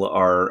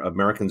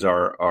Americans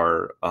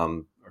are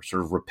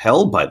sort of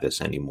repelled by this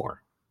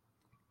anymore.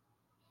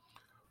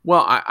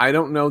 Well, I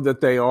don't know that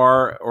they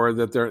are, or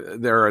that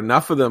there are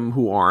enough of them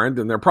who aren't,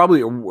 and there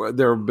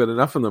have been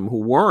enough of them who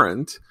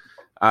weren't.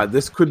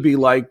 This could be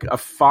like a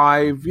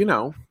 5.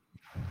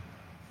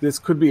 This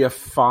could be a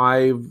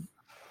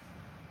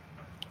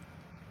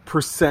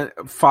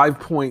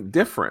 5-point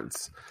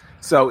difference.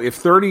 So if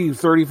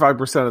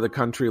 35% of the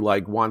country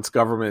wants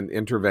government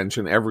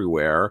intervention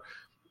everywhere,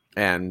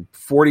 and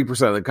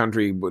 40% of the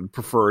country would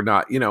prefer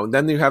not,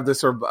 then you have this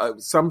sort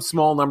of some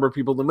small number of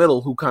people in the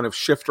middle who kind of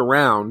shift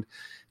around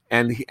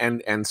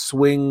and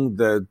swing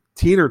the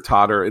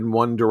teeter-totter in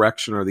one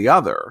direction or the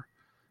other.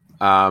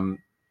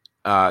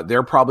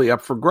 They're probably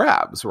up for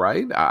grabs,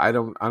 right? I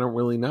don't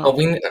really know. Well,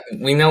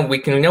 we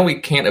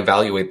can't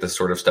evaluate this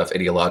sort of stuff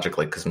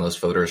ideologically because most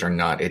voters are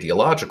not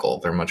ideological;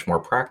 they're much more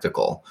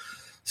practical.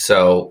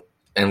 So,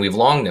 and we've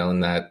long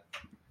known that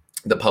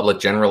the public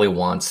generally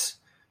wants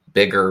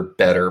bigger,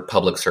 better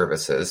public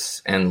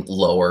services and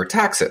lower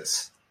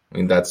taxes. I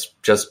mean, that's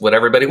just what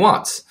everybody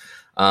wants.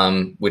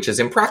 Which is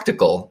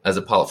impractical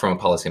from a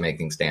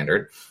policymaking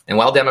standard. And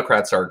while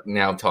Democrats are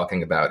now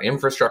talking about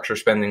infrastructure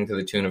spending to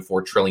the tune of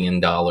 $4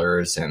 trillion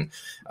and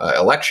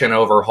election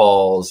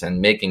overhauls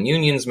and making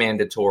unions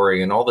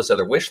mandatory and all this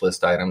other wish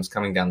list items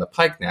coming down the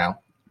pike now,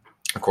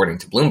 according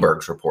to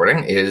Bloomberg's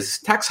reporting, is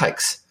tax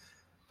hikes,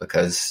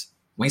 because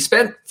we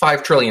spent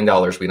 $5 trillion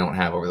we don't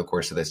have over the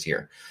course of this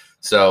year.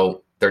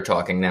 So they're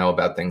talking now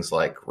about things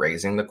like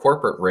raising the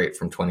corporate rate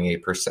from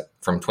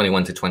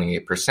 21 to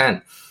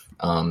 28%.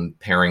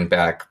 Paring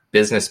back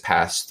business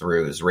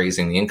pass-throughs,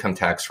 raising the income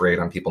tax rate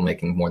on people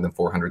making more than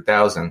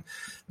 $400,000,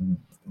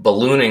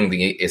 ballooning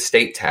the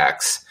estate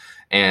tax,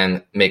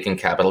 and making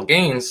capital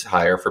gains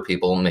higher for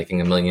people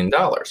making $1 million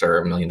or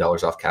 $1 million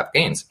off cap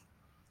gains.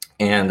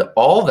 And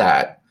all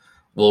that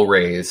will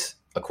raise,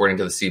 according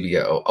to the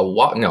CBO,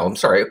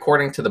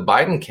 according to the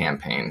Biden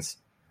campaign's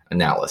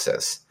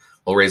analysis,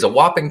 will raise a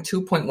whopping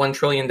 $2.1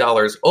 trillion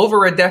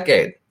over a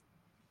decade.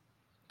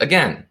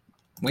 Again,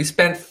 we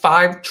spent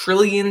 $5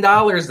 trillion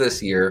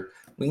this year.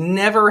 We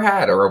never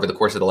had, or over the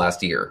course of the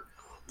last year.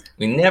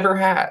 We never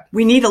had.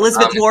 We need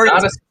Elizabeth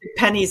Warren's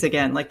pennies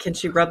again. Like, can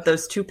she rub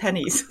those 2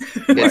 pennies?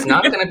 It's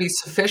not going to be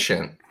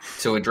sufficient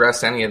to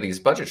address any of these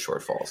budget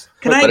shortfalls.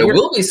 But it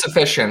will be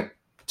sufficient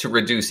to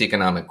reduce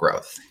economic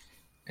growth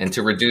and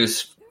to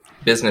reduce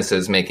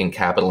businesses making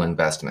capital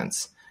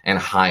investments and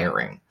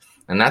hiring.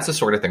 And that's the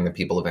sort of thing that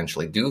people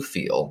eventually do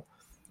feel.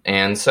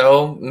 And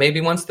so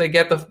maybe once they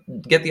get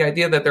the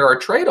idea that there are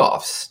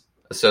trade-offs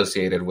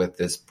associated with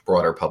this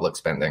broader public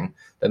spending,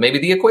 that maybe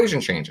the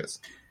equation changes.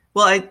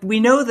 Well, we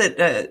know that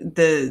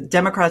the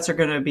Democrats are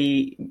going to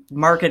be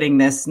marketing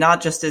this not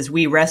just as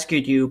we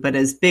rescued you, but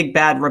as big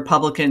bad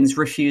Republicans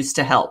refused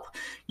to help.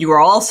 You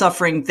were all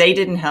suffering. They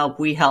didn't help.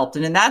 We helped.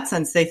 And in that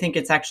sense, they think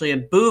it's actually a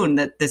boon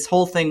that this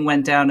whole thing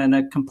went down in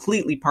a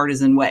completely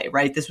partisan way,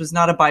 right? This was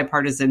not a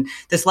bipartisan.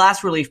 This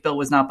last relief bill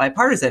was not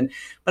bipartisan.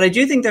 But I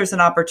do think there's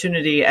an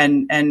opportunity,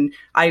 and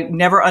I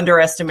never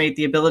underestimate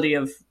the ability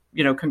of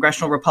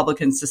congressional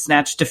Republicans to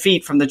snatch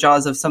defeat from the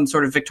jaws of some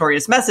sort of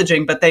victorious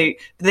messaging, but they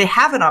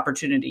have an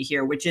opportunity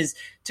here, which is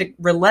to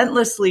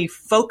relentlessly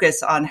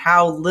focus on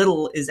how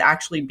little is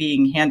actually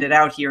being handed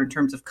out here in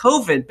terms of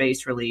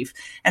COVID-based relief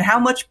and how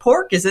much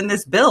pork is in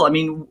this bill. I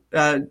mean,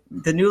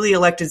 the newly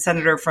elected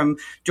senator from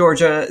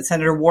Georgia,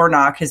 Senator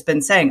Warnock, has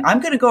been saying, I'm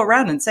going to go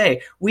around and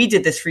say, we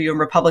did this for you and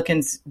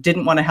Republicans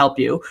didn't want to help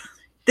you.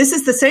 This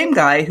is the same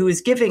guy who is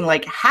giving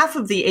like half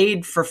of the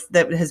aid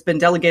that has been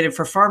delegated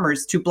for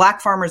farmers to Black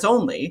farmers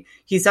only.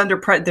 He's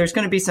there's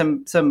going to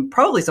be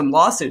probably some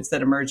lawsuits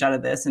that emerge out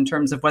of this in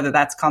terms of whether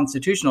that's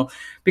constitutional,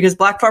 because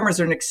Black farmers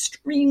are an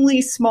extremely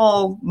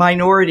small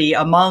minority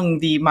among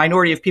the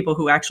minority of people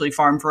who actually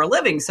farm for a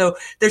living. So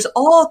there's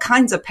all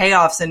kinds of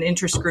payoffs and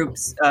interest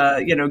groups,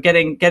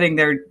 getting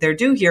their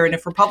due here. And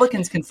if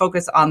Republicans can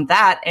focus on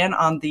that and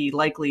on the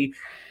likely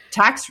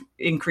tax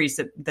increase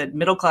that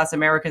middle-class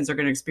Americans are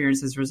going to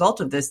experience as a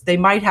result of this, they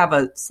might have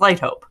a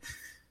slight hope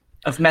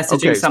of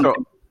messaging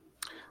something.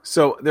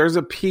 So there's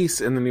a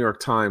piece in the New York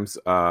Times,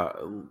 I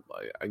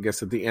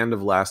guess at the end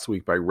of last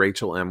week, by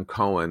Rachel M.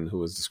 Cohen, who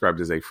was described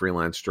as a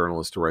freelance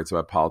journalist who writes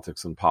about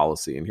politics and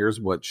policy. And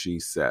here's what she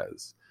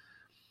says.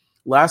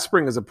 Last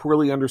spring, as a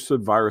poorly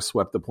understood virus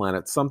swept the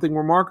planet, something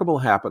remarkable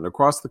happened.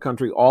 Across the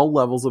country, all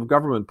levels of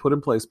government put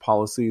in place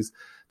policies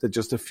that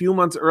just a few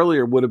months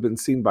earlier would have been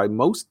seen by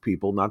most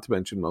people, not to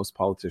mention most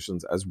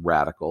politicians, as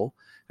radical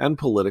and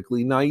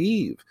politically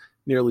naive.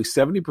 Nearly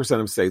 70%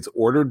 of states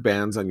ordered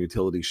bans on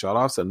utility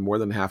shutoffs, and more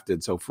than half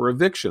did so for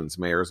evictions.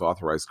 Mayors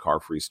authorized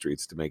car-free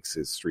streets to make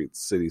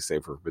cities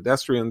safer for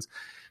pedestrians.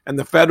 And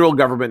the federal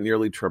government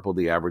nearly tripled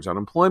the average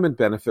unemployment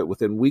benefit.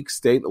 Within weeks,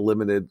 states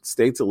eliminated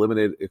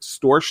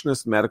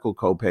extortionist medical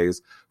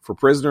copays for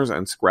prisoners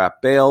and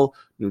scrapped bail.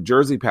 New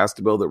Jersey passed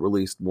a bill that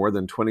released more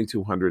than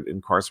 2,200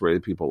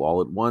 incarcerated people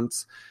all at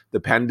once. The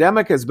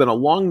pandemic has been a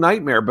long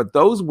nightmare, but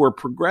those were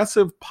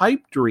progressive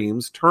pipe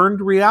dreams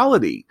turned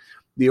reality.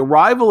 The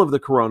arrival of the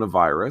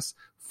coronavirus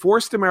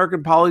forced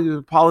American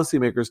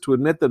policymakers to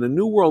admit that a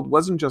new world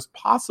wasn't just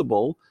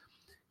possible,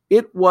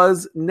 it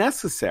was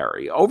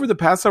necessary. Over the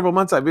past several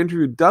months, I've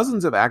interviewed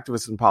dozens of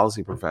activists and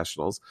policy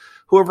professionals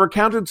who have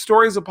recounted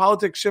stories of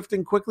politics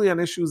shifting quickly on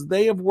issues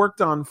they have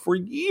worked on for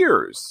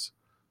years.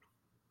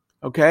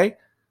 Okay?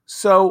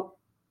 So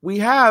we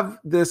have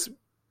this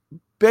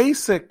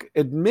basic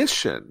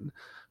admission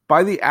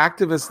by the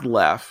activist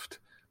left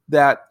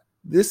that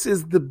this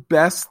is the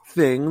best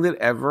thing that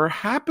ever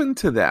happened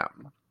to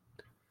them.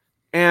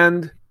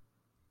 And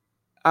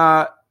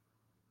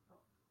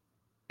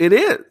it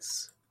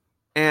is.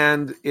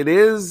 And it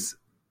is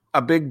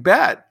a big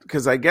bet,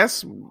 because I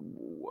guess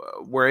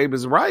where Abe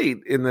is right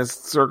in this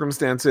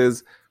circumstance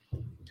is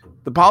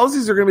the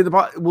policies are going to be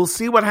we'll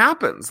see what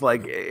happens.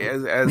 Like,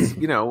 as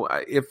you know,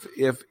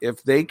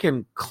 if they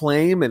can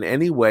claim in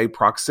any way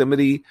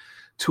proximity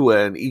to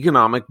an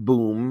economic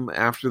boom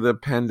after the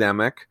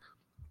pandemic,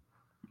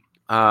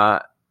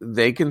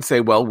 they can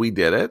say, well, we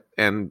did it,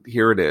 and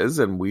here it is,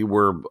 and we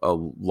were a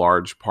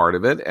large part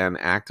of it, and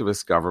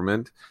activist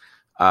government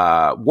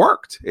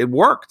worked. It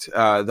worked.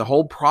 The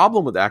whole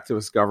problem with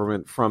activist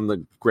government from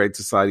the Great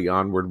Society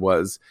onward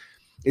was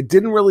it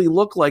didn't really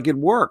look like it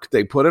worked.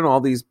 They put in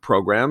all these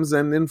programs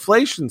and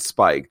inflation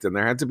spiked, and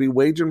there had to be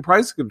wage and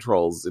price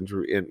controls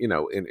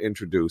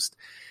introduced.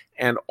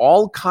 And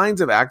all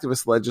kinds of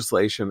activist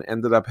legislation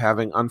ended up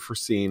having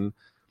unforeseen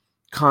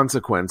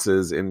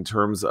consequences in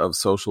terms of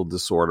social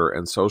disorder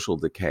and social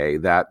decay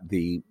that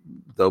the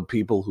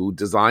people who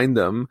designed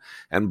them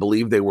and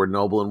believed they were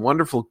noble and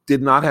wonderful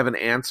did not have an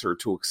answer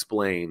to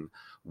explain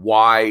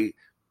why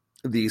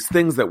these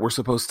things that were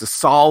supposed to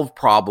solve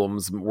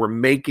problems were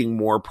making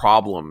more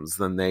problems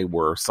than they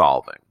were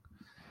solving.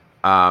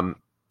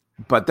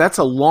 But that's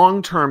a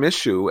long-term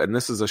issue, and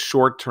this is a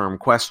short-term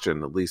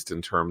question, at least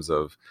in terms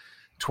of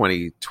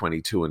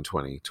 2022 and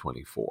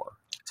 2024.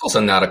 It's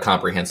also not a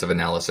comprehensive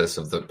analysis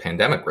of the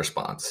pandemic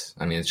response.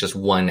 I mean, it's just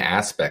one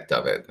aspect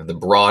of it. The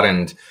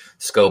broadened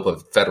scope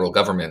of federal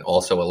government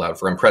also allowed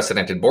for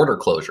unprecedented border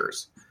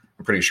closures.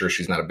 I'm pretty sure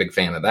she's not a big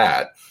fan of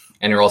that.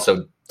 And you're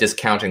also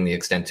discounting the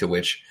extent to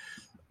which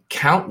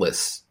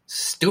countless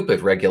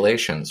stupid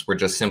regulations were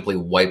just simply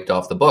wiped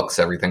off the books.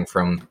 Everything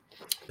from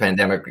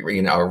pandemic,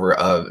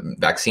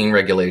 vaccine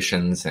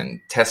regulations and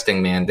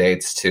testing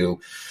mandates to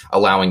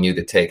allowing you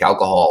to take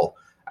alcohol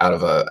out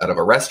of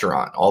a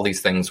restaurant. All these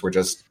things were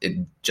just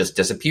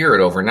disappeared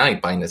overnight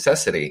by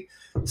necessity.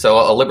 So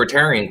a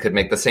libertarian could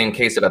make the same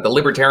case about the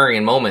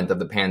libertarian moment of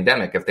the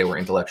pandemic if they were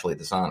intellectually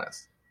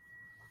dishonest.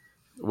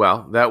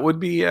 Well, that would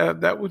be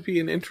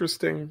an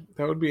interesting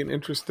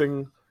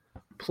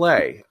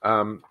play.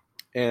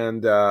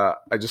 And I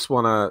just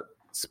want to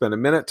spend a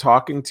minute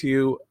talking to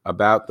you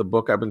about the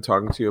book I've been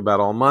talking to you about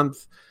all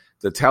month,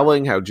 The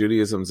Telling: How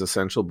Judaism's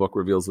Essential Book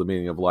Reveals the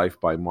Meaning of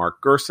Life by Mark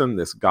Gerson.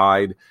 This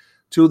guide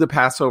to the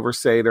Passover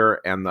Seder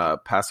and the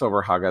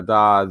Passover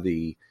Haggadah,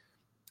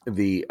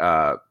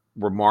 the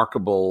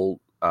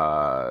remarkable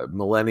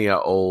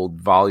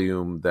millennia-old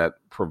volume that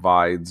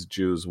provides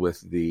Jews with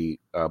the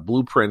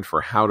blueprint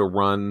for how to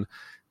run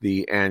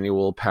the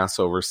annual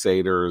Passover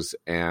Seders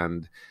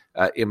and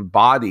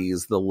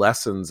embodies the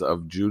lessons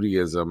of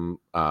Judaism,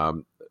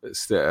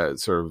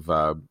 stem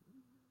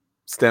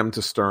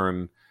to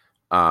stern,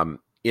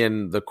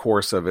 in the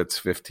course of its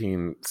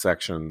 15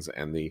 sections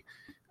and the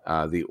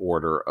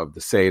order of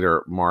the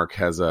Seder. Mark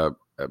has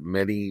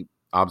many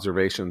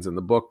observations in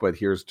the book, but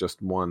here's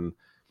just one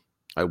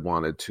I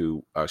wanted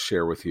to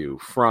share with you.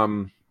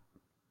 From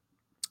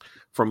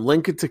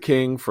Lincoln to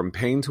King, from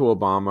Paine to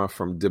Obama,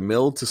 from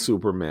DeMille to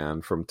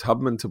Superman, from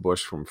Tubman to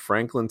Bush, from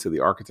Franklin to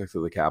the architect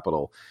of the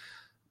Capitol,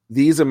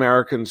 these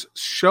Americans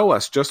show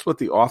us just what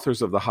the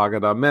authors of the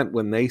Haggadah meant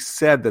when they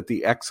said that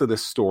the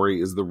Exodus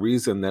story is the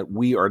reason that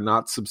we are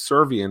not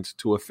subservient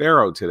to a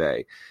pharaoh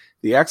today.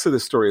 The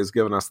Exodus story has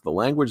given us the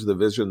language, the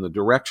vision, the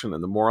direction,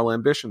 and the moral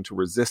ambition to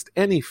resist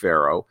any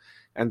pharaoh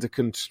and to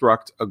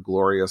construct a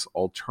glorious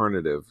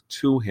alternative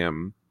to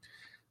him.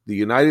 The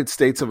United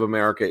States of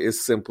America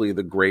is simply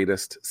the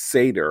greatest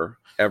Seder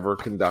ever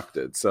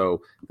conducted.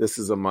 So this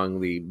is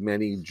among the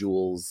many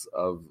jewels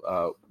of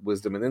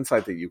wisdom and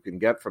insight that you can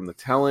get from The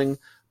Telling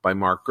by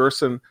Mark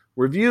Gerson,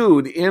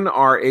 reviewed in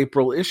our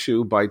April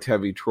issue by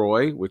Tevi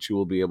Troy, which you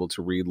will be able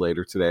to read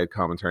later today at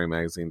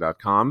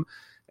commentarymagazine.com.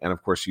 And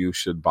of course, you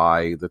should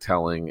buy The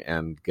Telling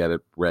and get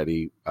it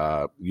ready.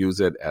 Use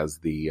it as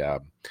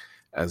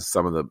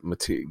some of the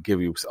material,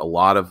 give you a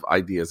lot of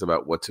ideas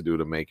about what to do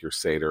to make your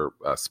Seder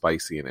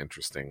spicy and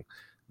interesting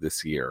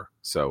this year.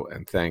 So,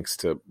 and thanks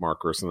to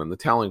Mark Gerson and The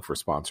Telling for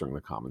sponsoring the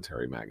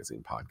Commentary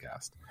Magazine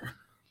podcast.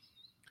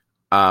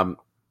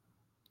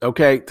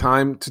 Okay,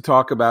 time to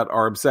talk about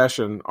our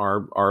obsession,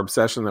 our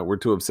obsession that we're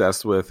too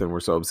obsessed with, and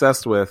we're so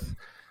obsessed with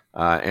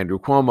Andrew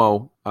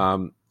Cuomo.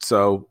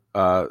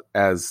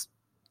 As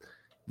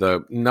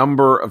the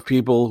number of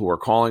people who are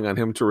calling on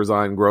him to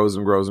resign grows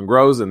and grows and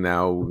grows, and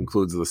now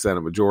includes the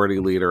Senate Majority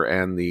Leader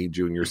and the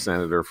junior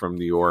senator from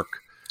New York,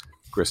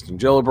 Kristen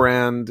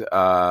Gillibrand,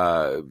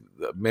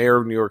 the mayor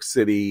of New York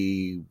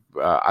City.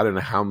 I don't know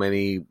how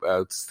many,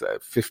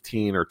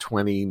 15 or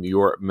 20 New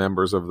York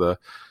members of the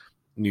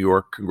New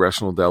York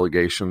congressional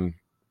delegation,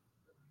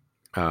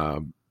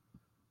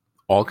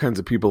 all kinds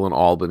of people in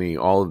Albany.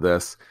 All of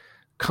this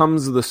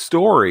comes the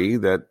story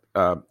that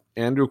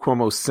Andrew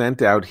Cuomo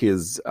sent out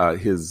his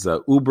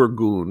Uber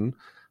goon,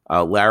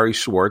 Larry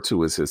Schwartz, who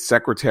was his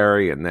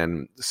secretary and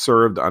then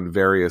served on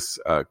various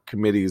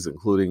committees,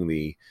 including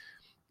the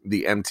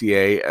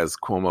MTA as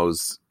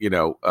Cuomo's,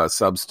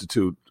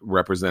 substitute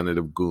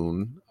representative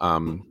goon,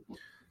 and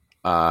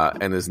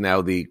is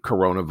now the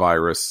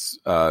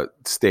coronavirus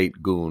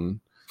state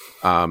goon,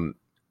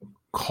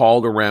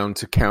 called around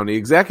to county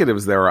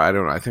executives.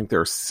 I think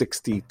there are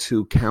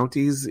 62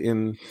 counties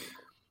in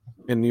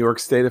New York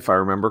State, if I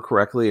remember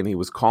correctly, and he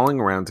was calling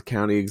around to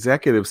county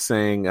executives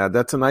saying,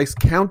 that's a nice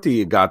county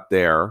you got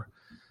there.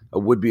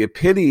 It would be a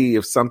pity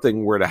if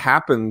something were to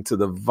happen to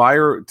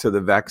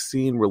the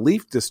vaccine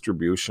relief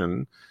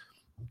distribution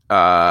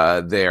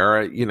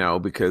there,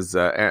 because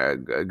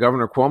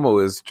Governor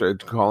Cuomo is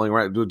calling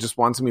around, just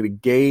wants me to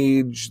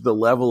gauge the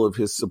level of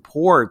his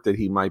support that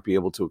he might be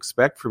able to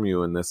expect from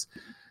you in this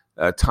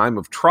time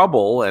of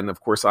trouble. And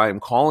of course, I am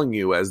calling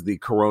you as the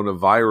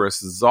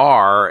coronavirus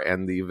czar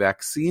and the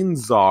vaccine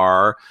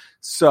czar.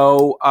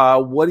 So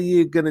what are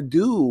you going to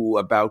do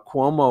about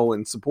Cuomo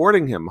and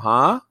supporting him,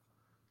 huh?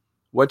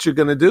 What you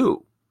going to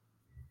do?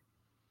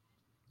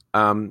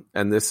 And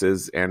this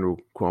is Andrew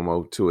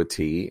Cuomo to a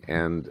T.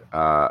 And,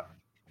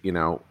 You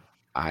know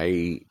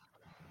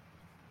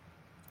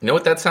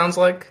what that sounds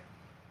like?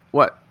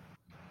 What?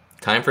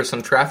 Time for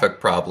some traffic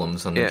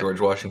problems on the George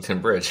Washington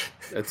Bridge.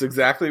 That's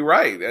exactly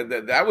right.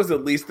 That was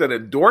at least an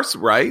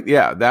endorsement, right?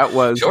 Yeah, that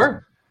was.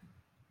 Sure.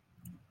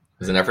 It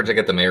was an effort to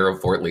get the mayor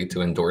of Fort Lee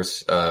to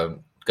endorse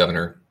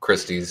Governor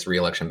Christie's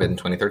reelection bid in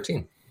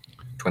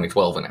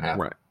 2012 and a half.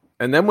 Right.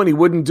 And then when he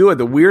wouldn't do it,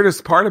 the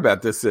weirdest part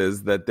about this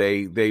is that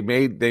they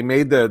made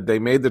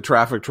the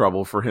traffic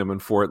trouble for him in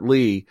Fort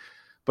Lee,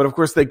 but of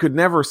course they could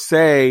never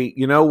say,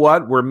 you know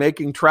what, we're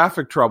making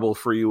traffic trouble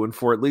for you in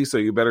Fort Lee, so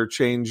you better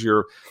change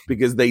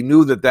because they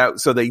knew that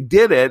so they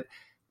did it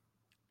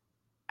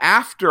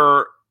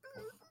after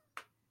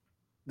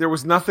there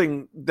was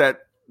nothing that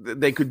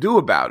they could do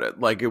about it.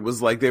 Like, it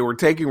was like they were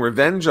taking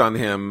revenge on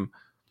him,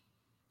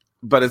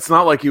 but it's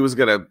not like he was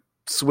going to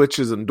switch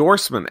his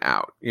endorsement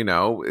out,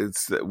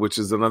 which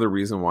is another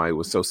reason why it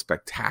was so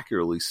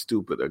spectacularly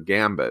stupid a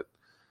gambit.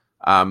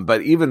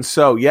 But even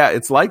so, yeah,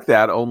 it's like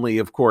that. Only,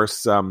 of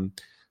course,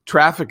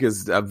 traffic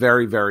is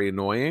very, very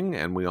annoying,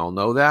 and we all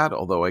know that.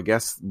 Although I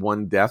guess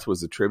one death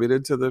was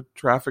attributed to the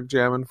traffic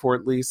jam in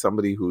Fort Lee,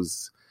 somebody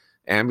whose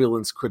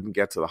ambulance couldn't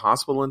get to the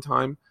hospital in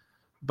time.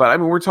 But I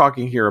mean, we're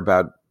talking here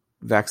about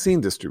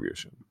vaccine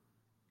distribution.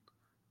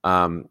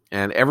 And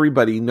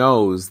everybody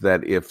knows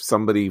that if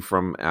somebody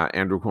from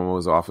Andrew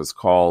Cuomo's office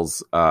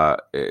calls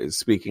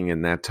speaking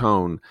in that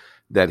tone,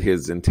 that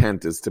his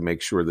intent is to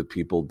make sure that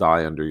people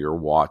die under your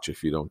watch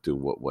if you don't do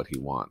what he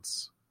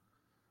wants.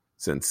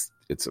 Since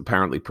it's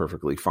apparently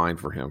perfectly fine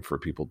for him for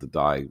people to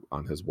die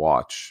on his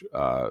watch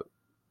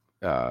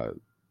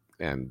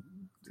and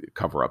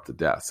cover up the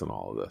deaths and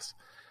all of this.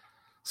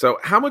 So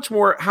how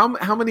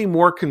many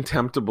more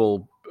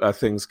contemptible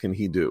things can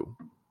he do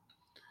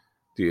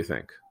you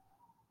think?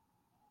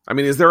 I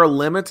mean, is there a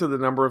limit to the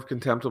number of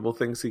contemptible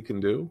things he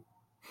can do?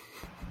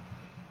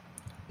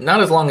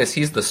 Not as long as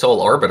he's the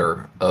sole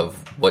arbiter of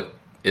what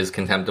is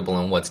contemptible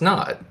and what's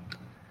not.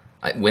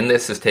 When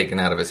this is taken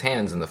out of his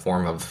hands in the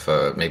form of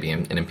maybe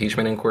an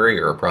impeachment inquiry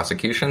or a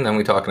prosecution, then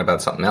we're talking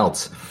about something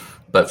else.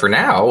 But for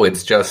now,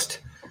 it's just,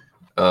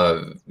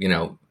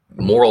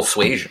 moral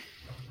suasion,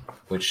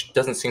 which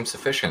doesn't seem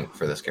sufficient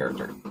for this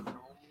character.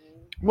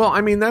 Well,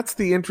 I mean, that's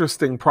the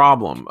interesting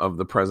problem of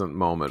the present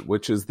moment,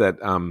 which is that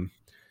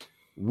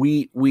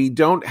we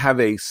don't have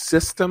a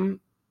system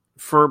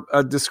for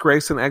a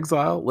disgrace and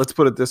exile. Let's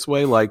put it this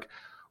way. Like,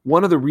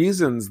 one of the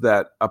reasons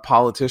that a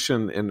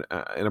politician in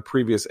a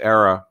previous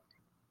era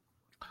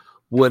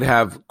would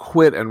have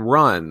quit and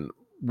run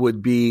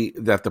would be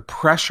that the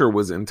pressure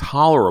was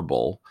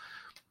intolerable,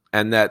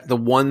 and that the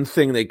one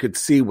thing they could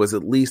see was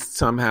at least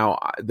somehow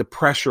the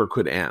pressure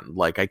could end.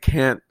 Like, I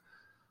can't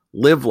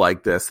live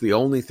like this. The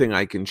only thing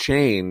I can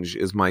change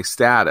is my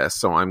status.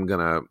 So I'm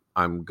gonna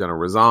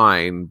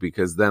resign,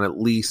 because then at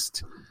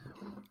least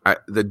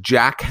the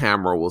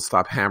jackhammer will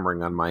stop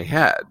hammering on my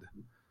head.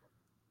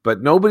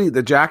 But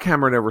the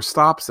jackhammer never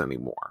stops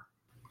anymore.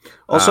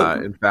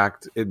 Also, in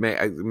fact, it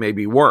may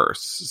be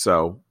worse.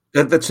 So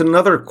that's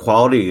another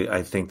quality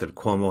I think that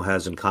Cuomo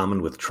has in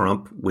common with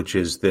Trump, which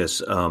is this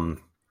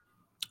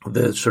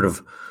the sort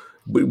of,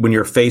 when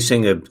you're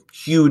facing a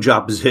huge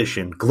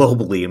opposition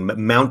globally and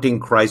mounting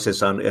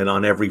crisis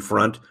on every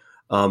front,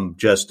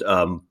 just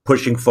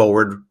pushing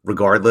forward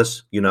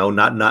regardless,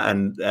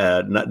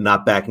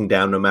 not backing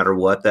down no matter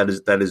what. That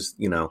is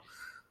the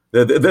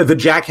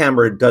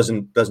jackhammer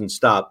doesn't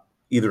stop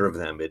either of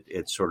them.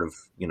 It sort of,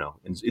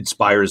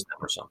 inspires them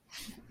or something.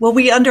 Well,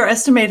 we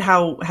underestimate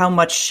how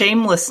much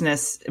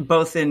shamelessness,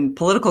 both in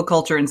political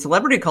culture and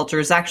celebrity culture,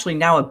 is actually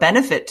now a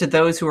benefit to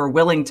those who are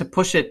willing to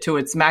push it to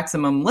its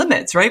maximum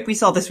limits, right? We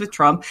saw this with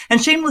Trump,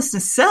 and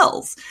shamelessness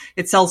sells.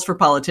 It sells for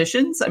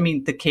politicians. I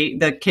mean, the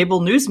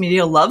cable news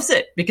media loves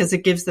it because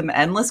it gives them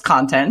endless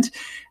content.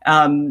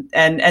 And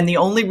the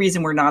only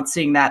reason we're not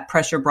seeing that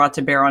pressure brought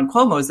to bear on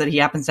Cuomo is that he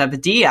happens to have a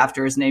D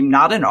after his name,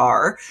 not an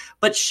R.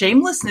 But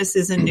shamelessness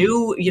is a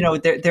new,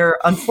 there are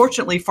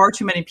unfortunately far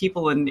too many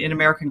people in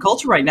American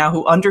culture right now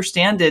who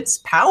understand its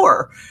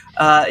power.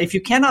 If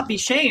you cannot be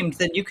shamed,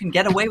 then you can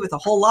get away with a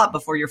whole lot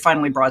before you're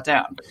finally brought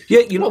down.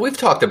 Yeah, we've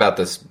talked about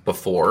this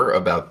before,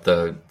 about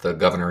the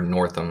Governor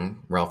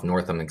Ralph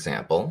Northam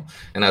example.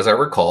 And as I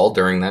recall,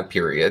 during that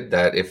period,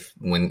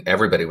 when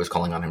everybody was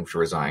calling on him to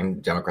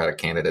resign, Democratic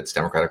candidates,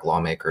 Democratic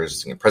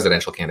lawmakers,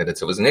 presidential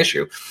candidates, it was an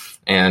issue.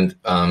 And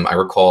I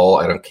recall,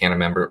 can't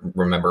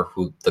remember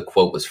who the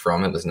quote was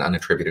from. It was an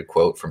unattributed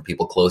quote from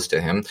people close to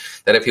him,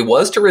 that if he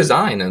was to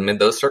resign amid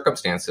those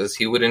circumstances,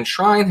 he would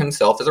enshrine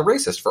himself as a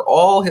racist for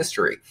all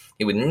history.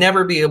 He would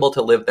never be able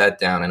to live that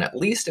down. And at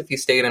least if he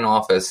stayed in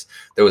office,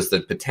 there was the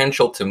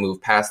potential to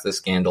move past the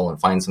scandal and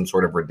find some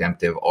sort of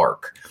redemptive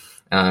arc.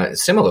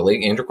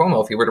 Similarly, Andrew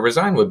Cuomo, if he were to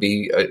resign, would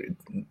be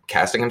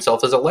casting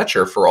himself as a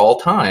lecher for all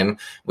time,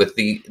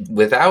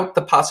 without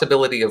the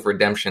possibility of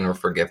redemption or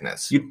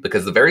forgiveness.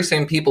 Because the very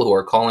same people who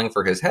are calling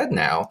for his head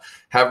now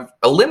have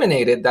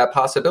eliminated that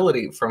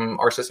possibility from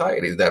our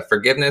society, that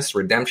forgiveness,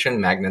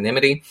 redemption,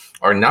 magnanimity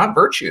are not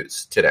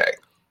virtues today.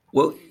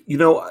 Well,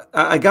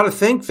 I got to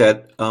think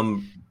that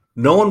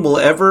no one will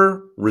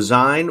ever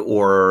resign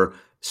or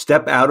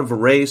step out of a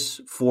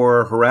race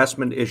for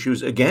harassment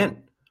issues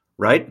again.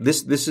 Right?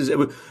 This is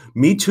a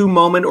Me Too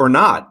moment or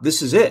not.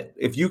 This is it.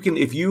 If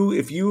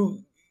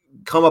you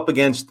come up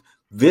against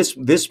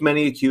this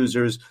many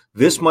accusers,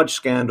 this much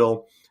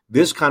scandal,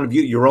 this kind of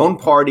your own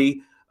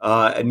party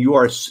and you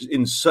are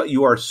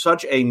you are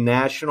such a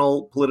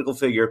national political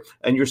figure,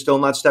 and you're still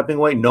not stepping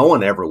away. No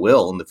one ever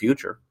will in the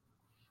future.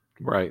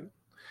 Right.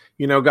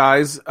 You know,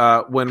 guys,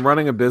 when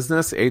running a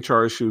business,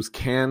 HR issues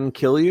can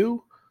kill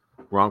you.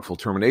 Wrongful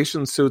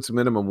termination suits,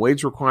 minimum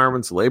wage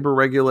requirements, labor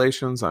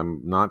regulations.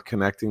 I'm not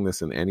connecting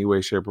this in any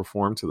way, shape, or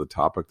form to the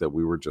topic that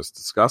we were just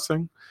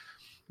discussing.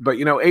 But,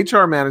 you know,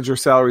 HR manager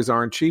salaries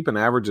aren't cheap, an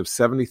average of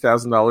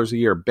 $70,000 a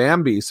year.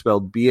 Bambee,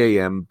 spelled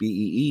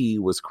Bambee,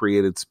 was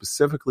created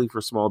specifically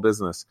for small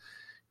business.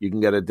 You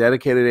can get a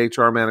dedicated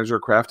HR manager,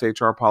 craft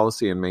HR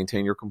policy, and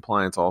maintain your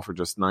compliance, all for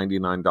just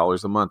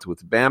 $99 a month.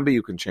 With Bambee,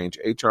 you can change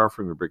HR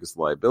from your biggest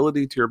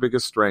liability to your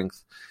biggest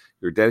strength.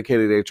 Your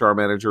dedicated HR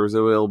manager is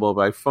available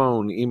by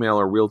phone, email,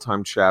 or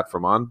real-time chat.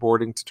 From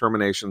onboarding to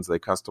terminations, they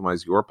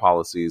customize your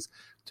policies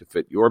to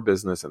fit your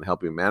business and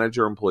help you manage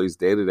your employees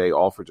day-to-day,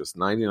 all for just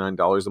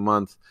 $99 a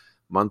month.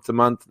 Month to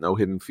month, no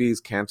hidden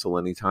fees, cancel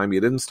anytime. You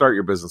didn't start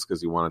your business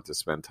because you wanted to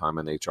spend time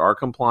on HR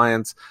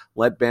compliance.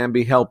 Let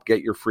Bambee help.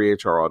 Get your free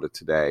HR audit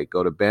today.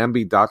 Go to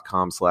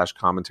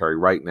Bambee.com/commentary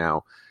right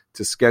now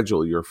to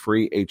schedule your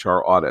free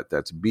HR audit.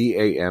 That's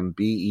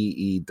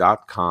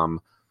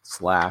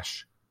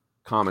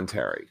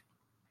BAMBEE.com/commentary.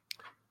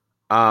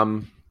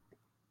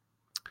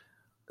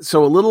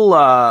 So a little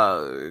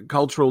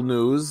cultural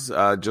news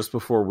just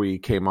before we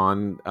came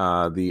on.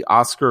 The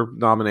Oscar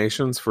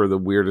nominations for the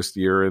weirdest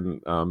year in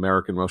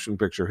American motion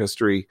picture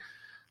history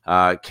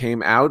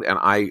came out, and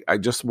I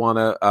just want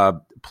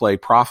to play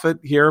Prophet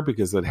here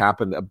because it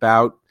happened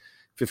about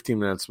 15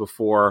 minutes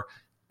before.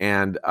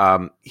 And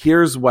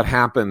here's what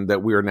happened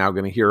that we are now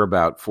going to hear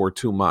about for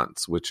 2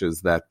 months, which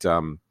is that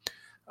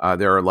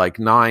there are like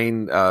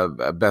 9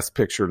 Best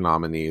Picture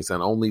nominees,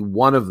 and only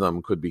one of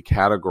them could be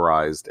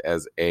categorized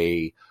as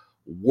a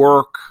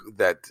work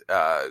that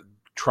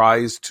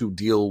tries to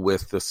deal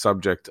with the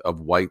subject of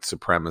white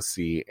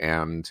supremacy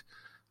and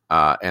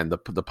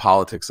the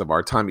politics of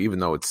our time, even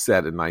though it's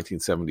set in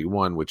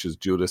 1971, which is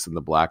Judas and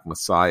the Black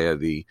Messiah.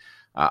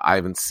 I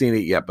haven't seen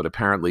it yet, but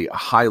apparently a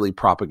highly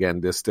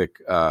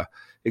propagandistic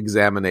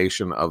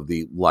examination of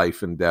the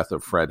life and death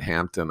of Fred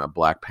Hampton, a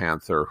Black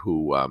Panther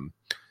who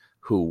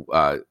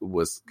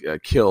was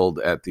killed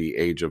at the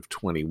age of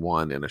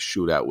 21 in a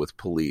shootout with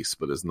police,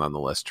 but is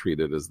nonetheless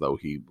treated as though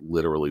he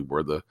literally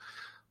were the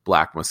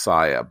Black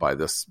Messiah by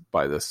this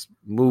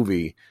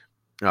movie.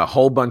 A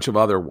whole bunch of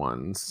other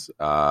ones,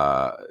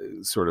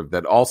 sort of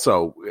that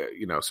also,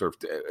 sort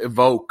of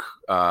evoke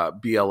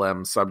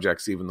BLM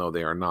subjects, even though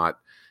they are not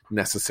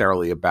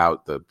necessarily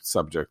about the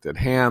subject at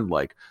hand,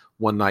 like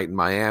One Night in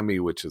Miami,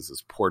 which is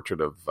this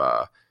portrait of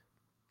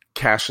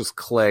Cassius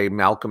Clay,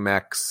 Malcolm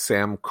X,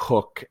 Sam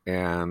Cooke,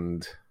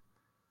 and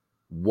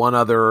one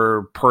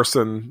other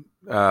person.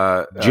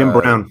 Jim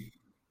Brown.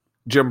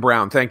 Jim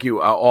Brown, thank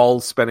you. All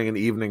spending an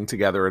evening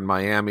together in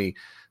Miami,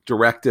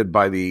 directed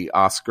by the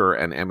Oscar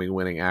and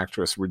Emmy-winning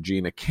actress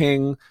Regina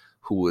King,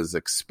 who was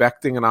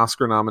expecting an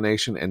Oscar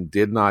nomination and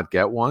did not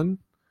get one.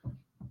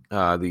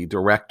 The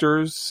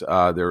directors,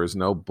 there is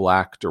no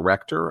Black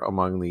director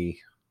among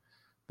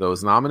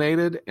those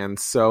nominated, and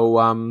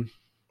so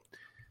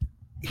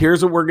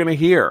here's what we're going to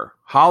hear.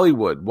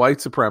 Hollywood, white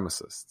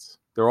supremacists.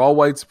 They're all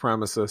white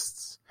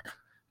supremacists.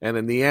 And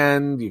in the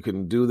end, you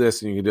can do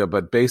this and you can do it.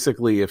 But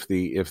basically, if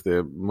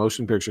the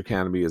Motion Picture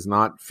Academy is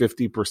not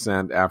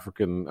 50%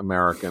 African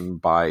American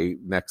by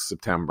next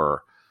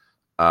September,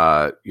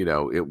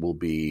 it will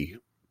be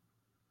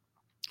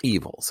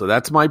evil. So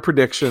that's my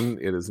prediction.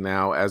 It is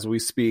now, as we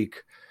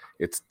speak,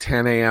 it's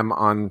 10 a.m.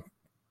 on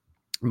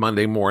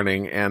Monday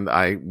morning, and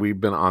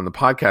we've been on the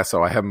podcast,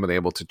 so I haven't been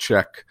able to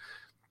check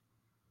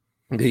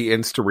the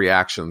Insta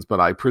reactions, but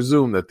I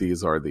presume that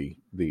these are the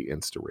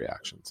Insta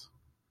reactions.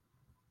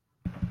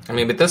 I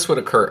mean, but this would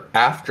occur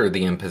after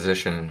the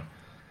imposition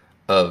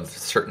of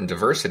certain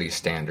diversity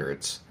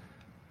standards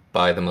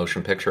by the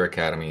Motion Picture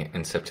Academy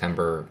in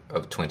September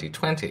of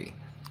 2020,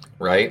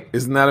 right?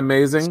 Isn't that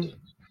amazing?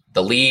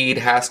 The lead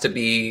there has to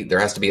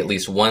be at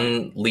least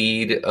one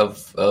lead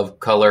of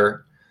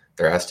color.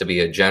 There has to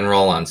be a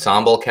general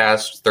ensemble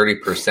cast.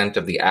 30%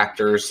 of the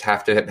actors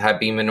have to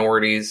be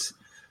minorities.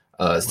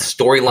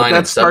 Storyline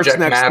and subject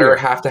matter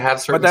have to have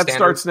certain standards. But that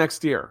starts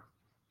next year.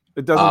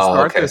 It doesn't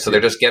start okay. this So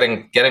year. they're just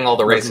getting all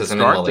the racism in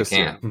while they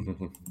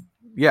can.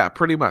 Yeah,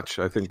 pretty much.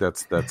 I think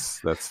that's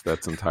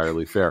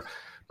entirely fair.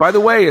 By the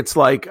way, it's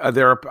like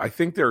I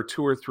think there are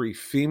 2 or 3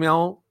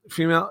 female.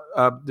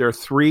 There are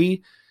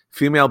 3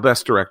 female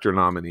Best Director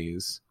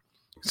nominees.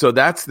 So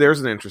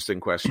there's an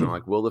interesting question.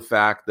 Like, will the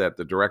fact that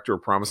the director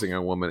of Promising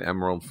Young Woman,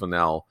 Emerald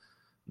Fennell,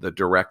 the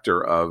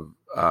director of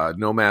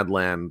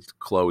Nomadland,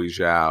 Chloe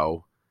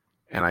Zhao,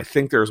 and I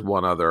think there's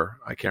one other,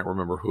 I can't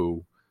remember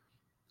who,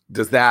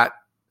 does that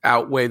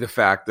outweigh the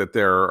fact that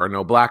there are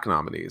no Black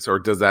nominees, or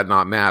does that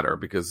not matter?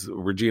 Because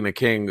Regina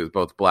King is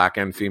both Black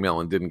and female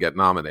and didn't get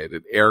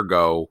nominated.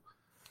 Ergo,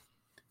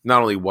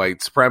 not only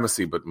white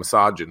supremacy, but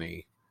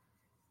misogyny,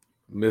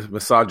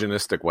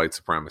 misogynistic white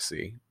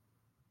supremacy,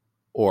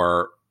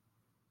 or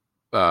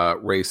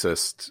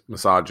racist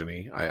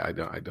misogyny. I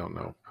don't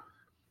know.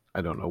 I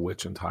don't know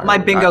which entirely. My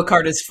bingo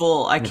card is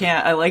full. I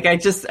can't. I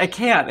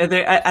can't.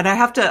 And I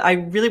have to. I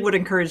really would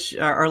encourage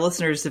our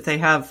listeners, if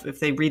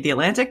they read The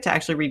Atlantic, to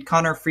actually read.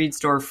 Connor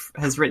Friedsdorf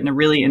has written a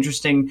really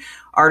interesting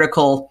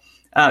article,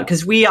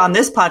 because we on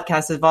this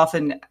podcast have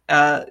often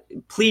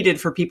pleaded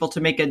for people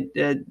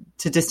to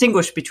to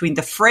distinguish between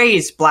the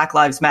phrase Black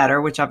Lives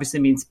Matter, which obviously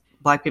means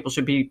Black people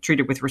should be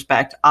treated with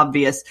respect,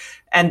 obvious,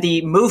 and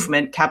the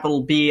movement,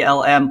 capital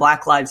BLM,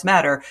 Black Lives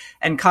Matter.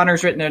 And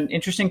Connor's written an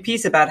interesting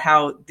piece about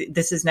how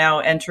this is now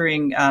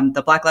entering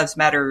the Black Lives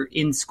Matter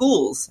in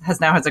schools,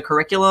 has a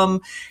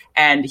curriculum.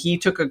 And he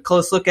took a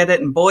close look at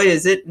it, and boy,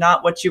 is it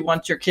not what you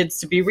want your kids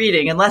to be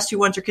reading, unless you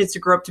want your kids to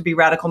grow up to be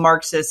radical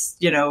Marxists,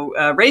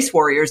 race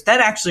warriors.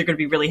 Then actually you're going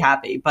to be really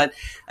happy. But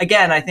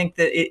again, I think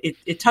that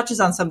it touches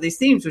on some of these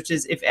themes, which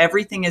is if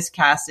everything is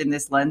cast in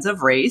this lens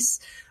of race,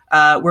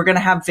 we're going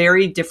to have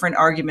very different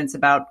arguments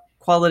about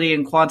quality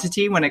and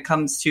quantity when it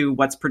comes to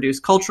what's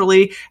produced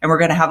culturally. And we're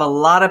going to have a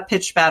lot of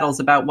pitched battles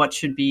about what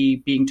should be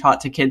being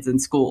taught to kids in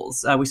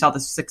schools. We saw the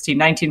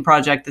 1619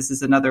 Project. This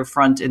is another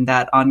front in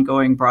that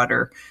ongoing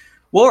broader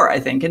war, I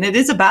think. And it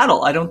is a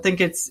battle. I don't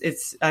think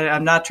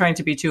I'm not trying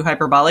to be too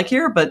hyperbolic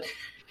here, but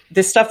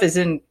this stuff is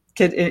in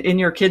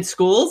your kids'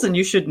 schools, and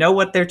you should know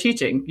what they're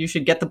teaching. You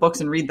should get the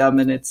books and read them.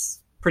 And it's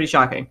pretty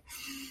shocking.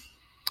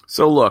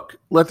 So look,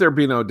 let there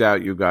be no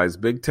doubt, you guys,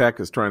 big tech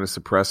is trying to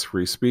suppress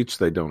free speech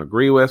they don't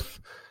agree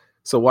with.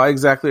 So why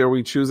exactly are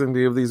we choosing to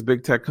give these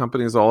big tech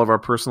companies all of our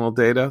personal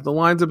data? The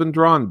lines have been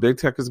drawn. Big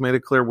tech has made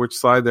it clear which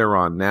side they're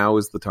on. Now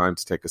is the time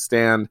to take a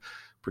stand.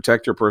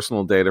 Protect your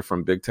personal data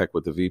from big tech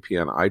with the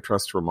VPN I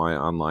trust for my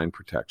online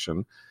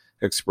protection,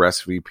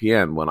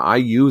 ExpressVPN. When I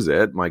use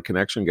it, my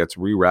connection gets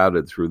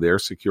rerouted through their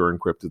secure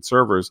encrypted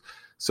servers,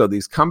 so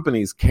these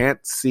companies can't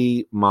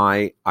see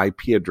my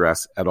IP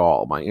address at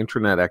all. My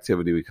internet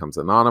activity becomes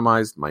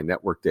anonymized. My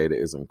network data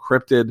is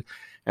encrypted.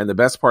 And the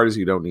best part is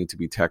you don't need to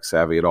be tech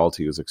savvy at all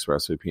to use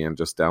ExpressVPN.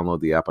 Just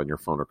download the app on your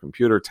phone or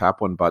computer, tap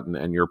one button,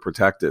 and you're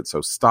protected.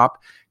 So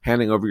stop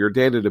handing over your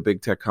data to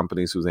big tech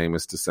companies whose aim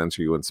is to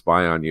censor you and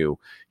spy on you.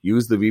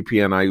 Use the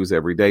VPN I use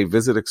every day.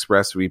 Visit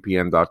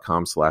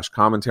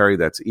expressvpn.com/commentary.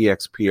 That's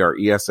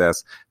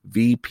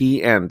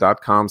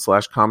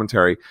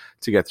expressvpn.com/commentary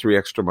to get 3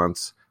 extra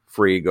months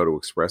free. Go to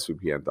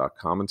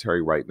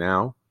expressvpn.commentary right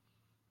now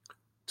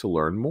to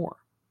learn more.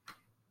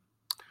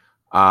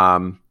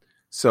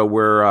 So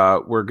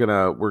we're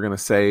gonna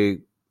say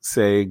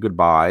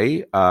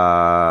goodbye.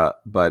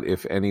 But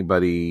if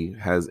anybody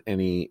has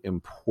any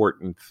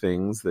important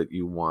things that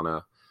you want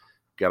to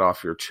get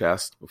off your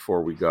chest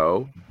before we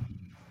go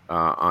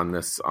on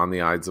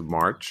the Ides of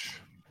March,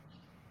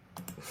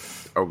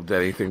 or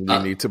anything we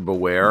need to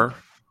beware?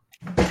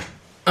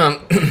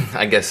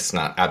 I guess it's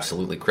not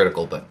absolutely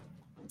critical, but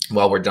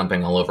while we're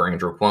dumping all over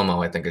Andrew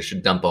Cuomo, I think I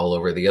should dump all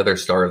over the other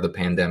star of the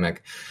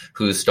pandemic,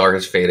 whose star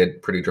has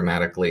faded pretty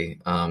dramatically,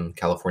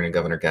 California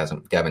Governor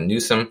Gavin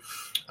Newsom.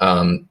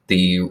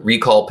 The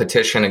recall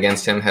petition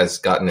against him has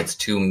gotten its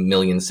 2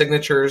 million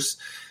signatures.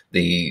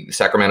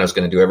 Sacramento is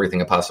going to do everything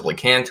it possibly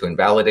can to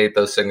invalidate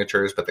those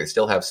signatures, but they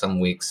still have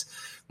some weeks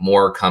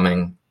more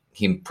coming.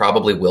 He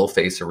probably will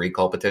face a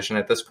recall petition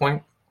at this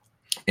point.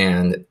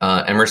 And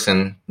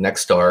Emerson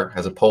Nexstar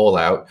has a poll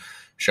out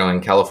showing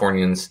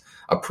Californians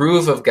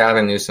approve of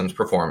Gavin Newsom's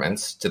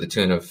performance to the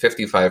tune of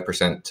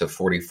 55% to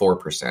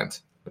 44%,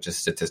 which is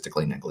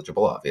statistically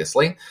negligible,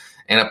 obviously,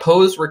 and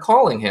oppose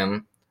recalling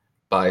him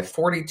by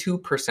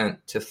 42%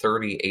 to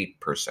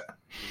 38%.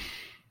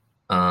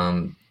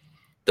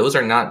 Those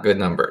are not good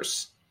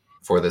numbers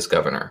for this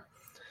governor.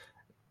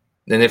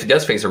 And if he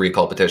does face a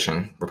recall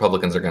petition,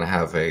 Republicans are going to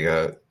have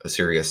a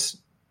serious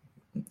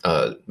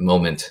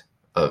moment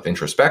of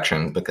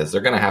introspection, because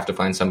they're going to have to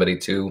find somebody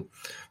to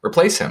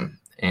replace him.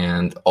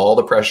 And all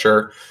the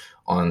pressure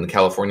on the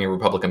California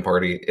Republican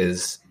Party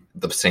is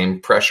the same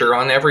pressure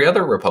on every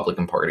other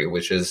Republican Party,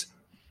 which is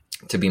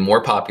to be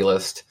more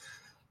populist,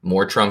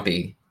 more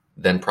Trumpy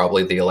than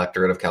probably the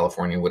electorate of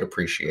California would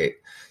appreciate.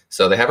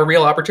 So they have a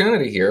real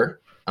opportunity here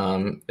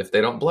if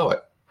they don't blow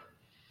it.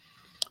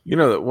 You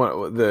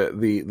know,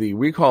 the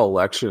recall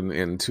election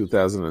in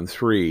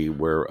 2003,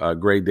 where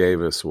Gray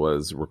Davis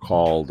was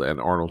recalled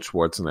and Arnold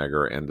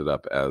Schwarzenegger ended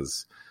up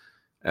as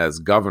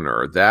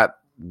governor, that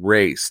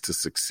race to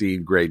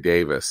succeed Gray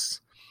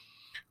Davis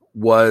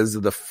was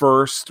the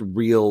first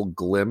real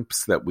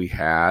glimpse that we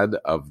had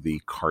of the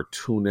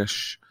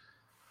cartoonish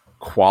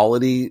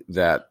quality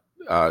that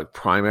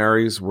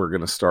primaries were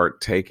going to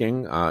start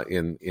taking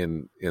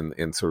in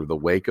sort of the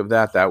wake of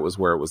that. That was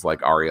where it was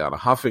like Arianna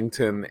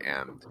Huffington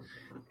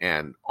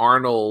and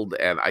Arnold,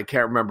 and I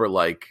can't remember,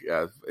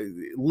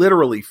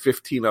 literally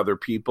 15 other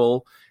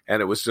people. And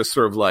it was just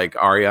sort of like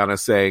Ariana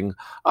saying,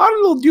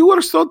 Arnold, you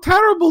are so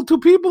terrible to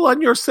people on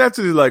your sets.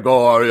 And he's like,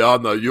 oh,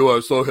 Ariana, you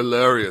are so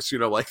hilarious.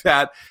 Like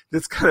that,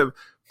 this kind of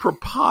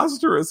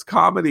preposterous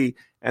comedy.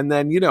 And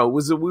then, we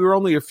were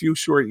only a few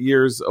short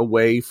years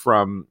away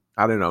from,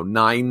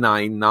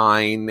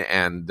 999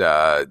 and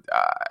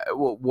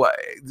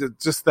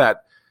just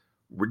that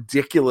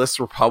ridiculous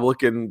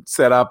Republican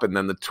setup, and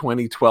then the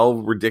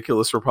 2012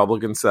 ridiculous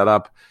Republican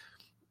setup.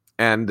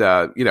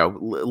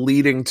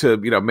 leading to,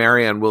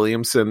 Marianne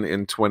Williamson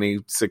in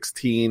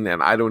 2016,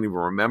 and I don't even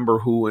remember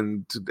who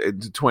in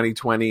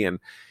 2020, and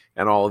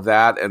all of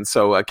that. And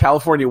so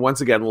California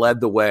once again led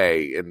the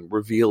way in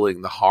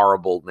revealing the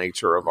horrible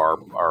nature of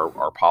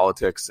our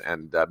politics,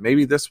 and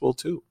maybe this will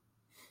too.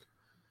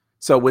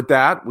 So with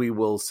that, we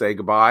will say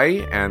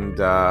goodbye and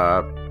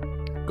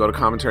go to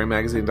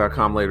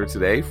commentarymagazine.com later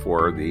today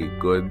for the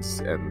goods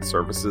and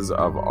services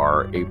of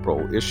our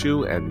April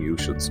issue, and you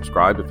should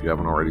subscribe if you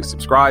haven't already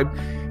subscribed.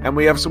 And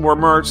we have some more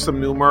merch, some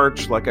new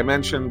merch. Like I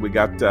mentioned, we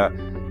got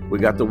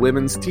the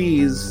women's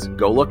tees.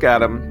 Go look at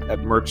them at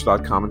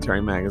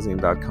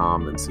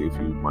merch.commentarymagazine.com and see if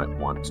you might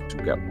want to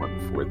get one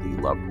for the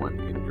loved one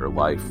in your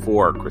life.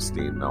 For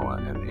Christine, Noah,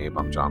 and Abe,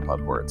 I'm John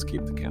Podhoretz.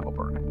 Keep the candle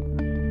burning.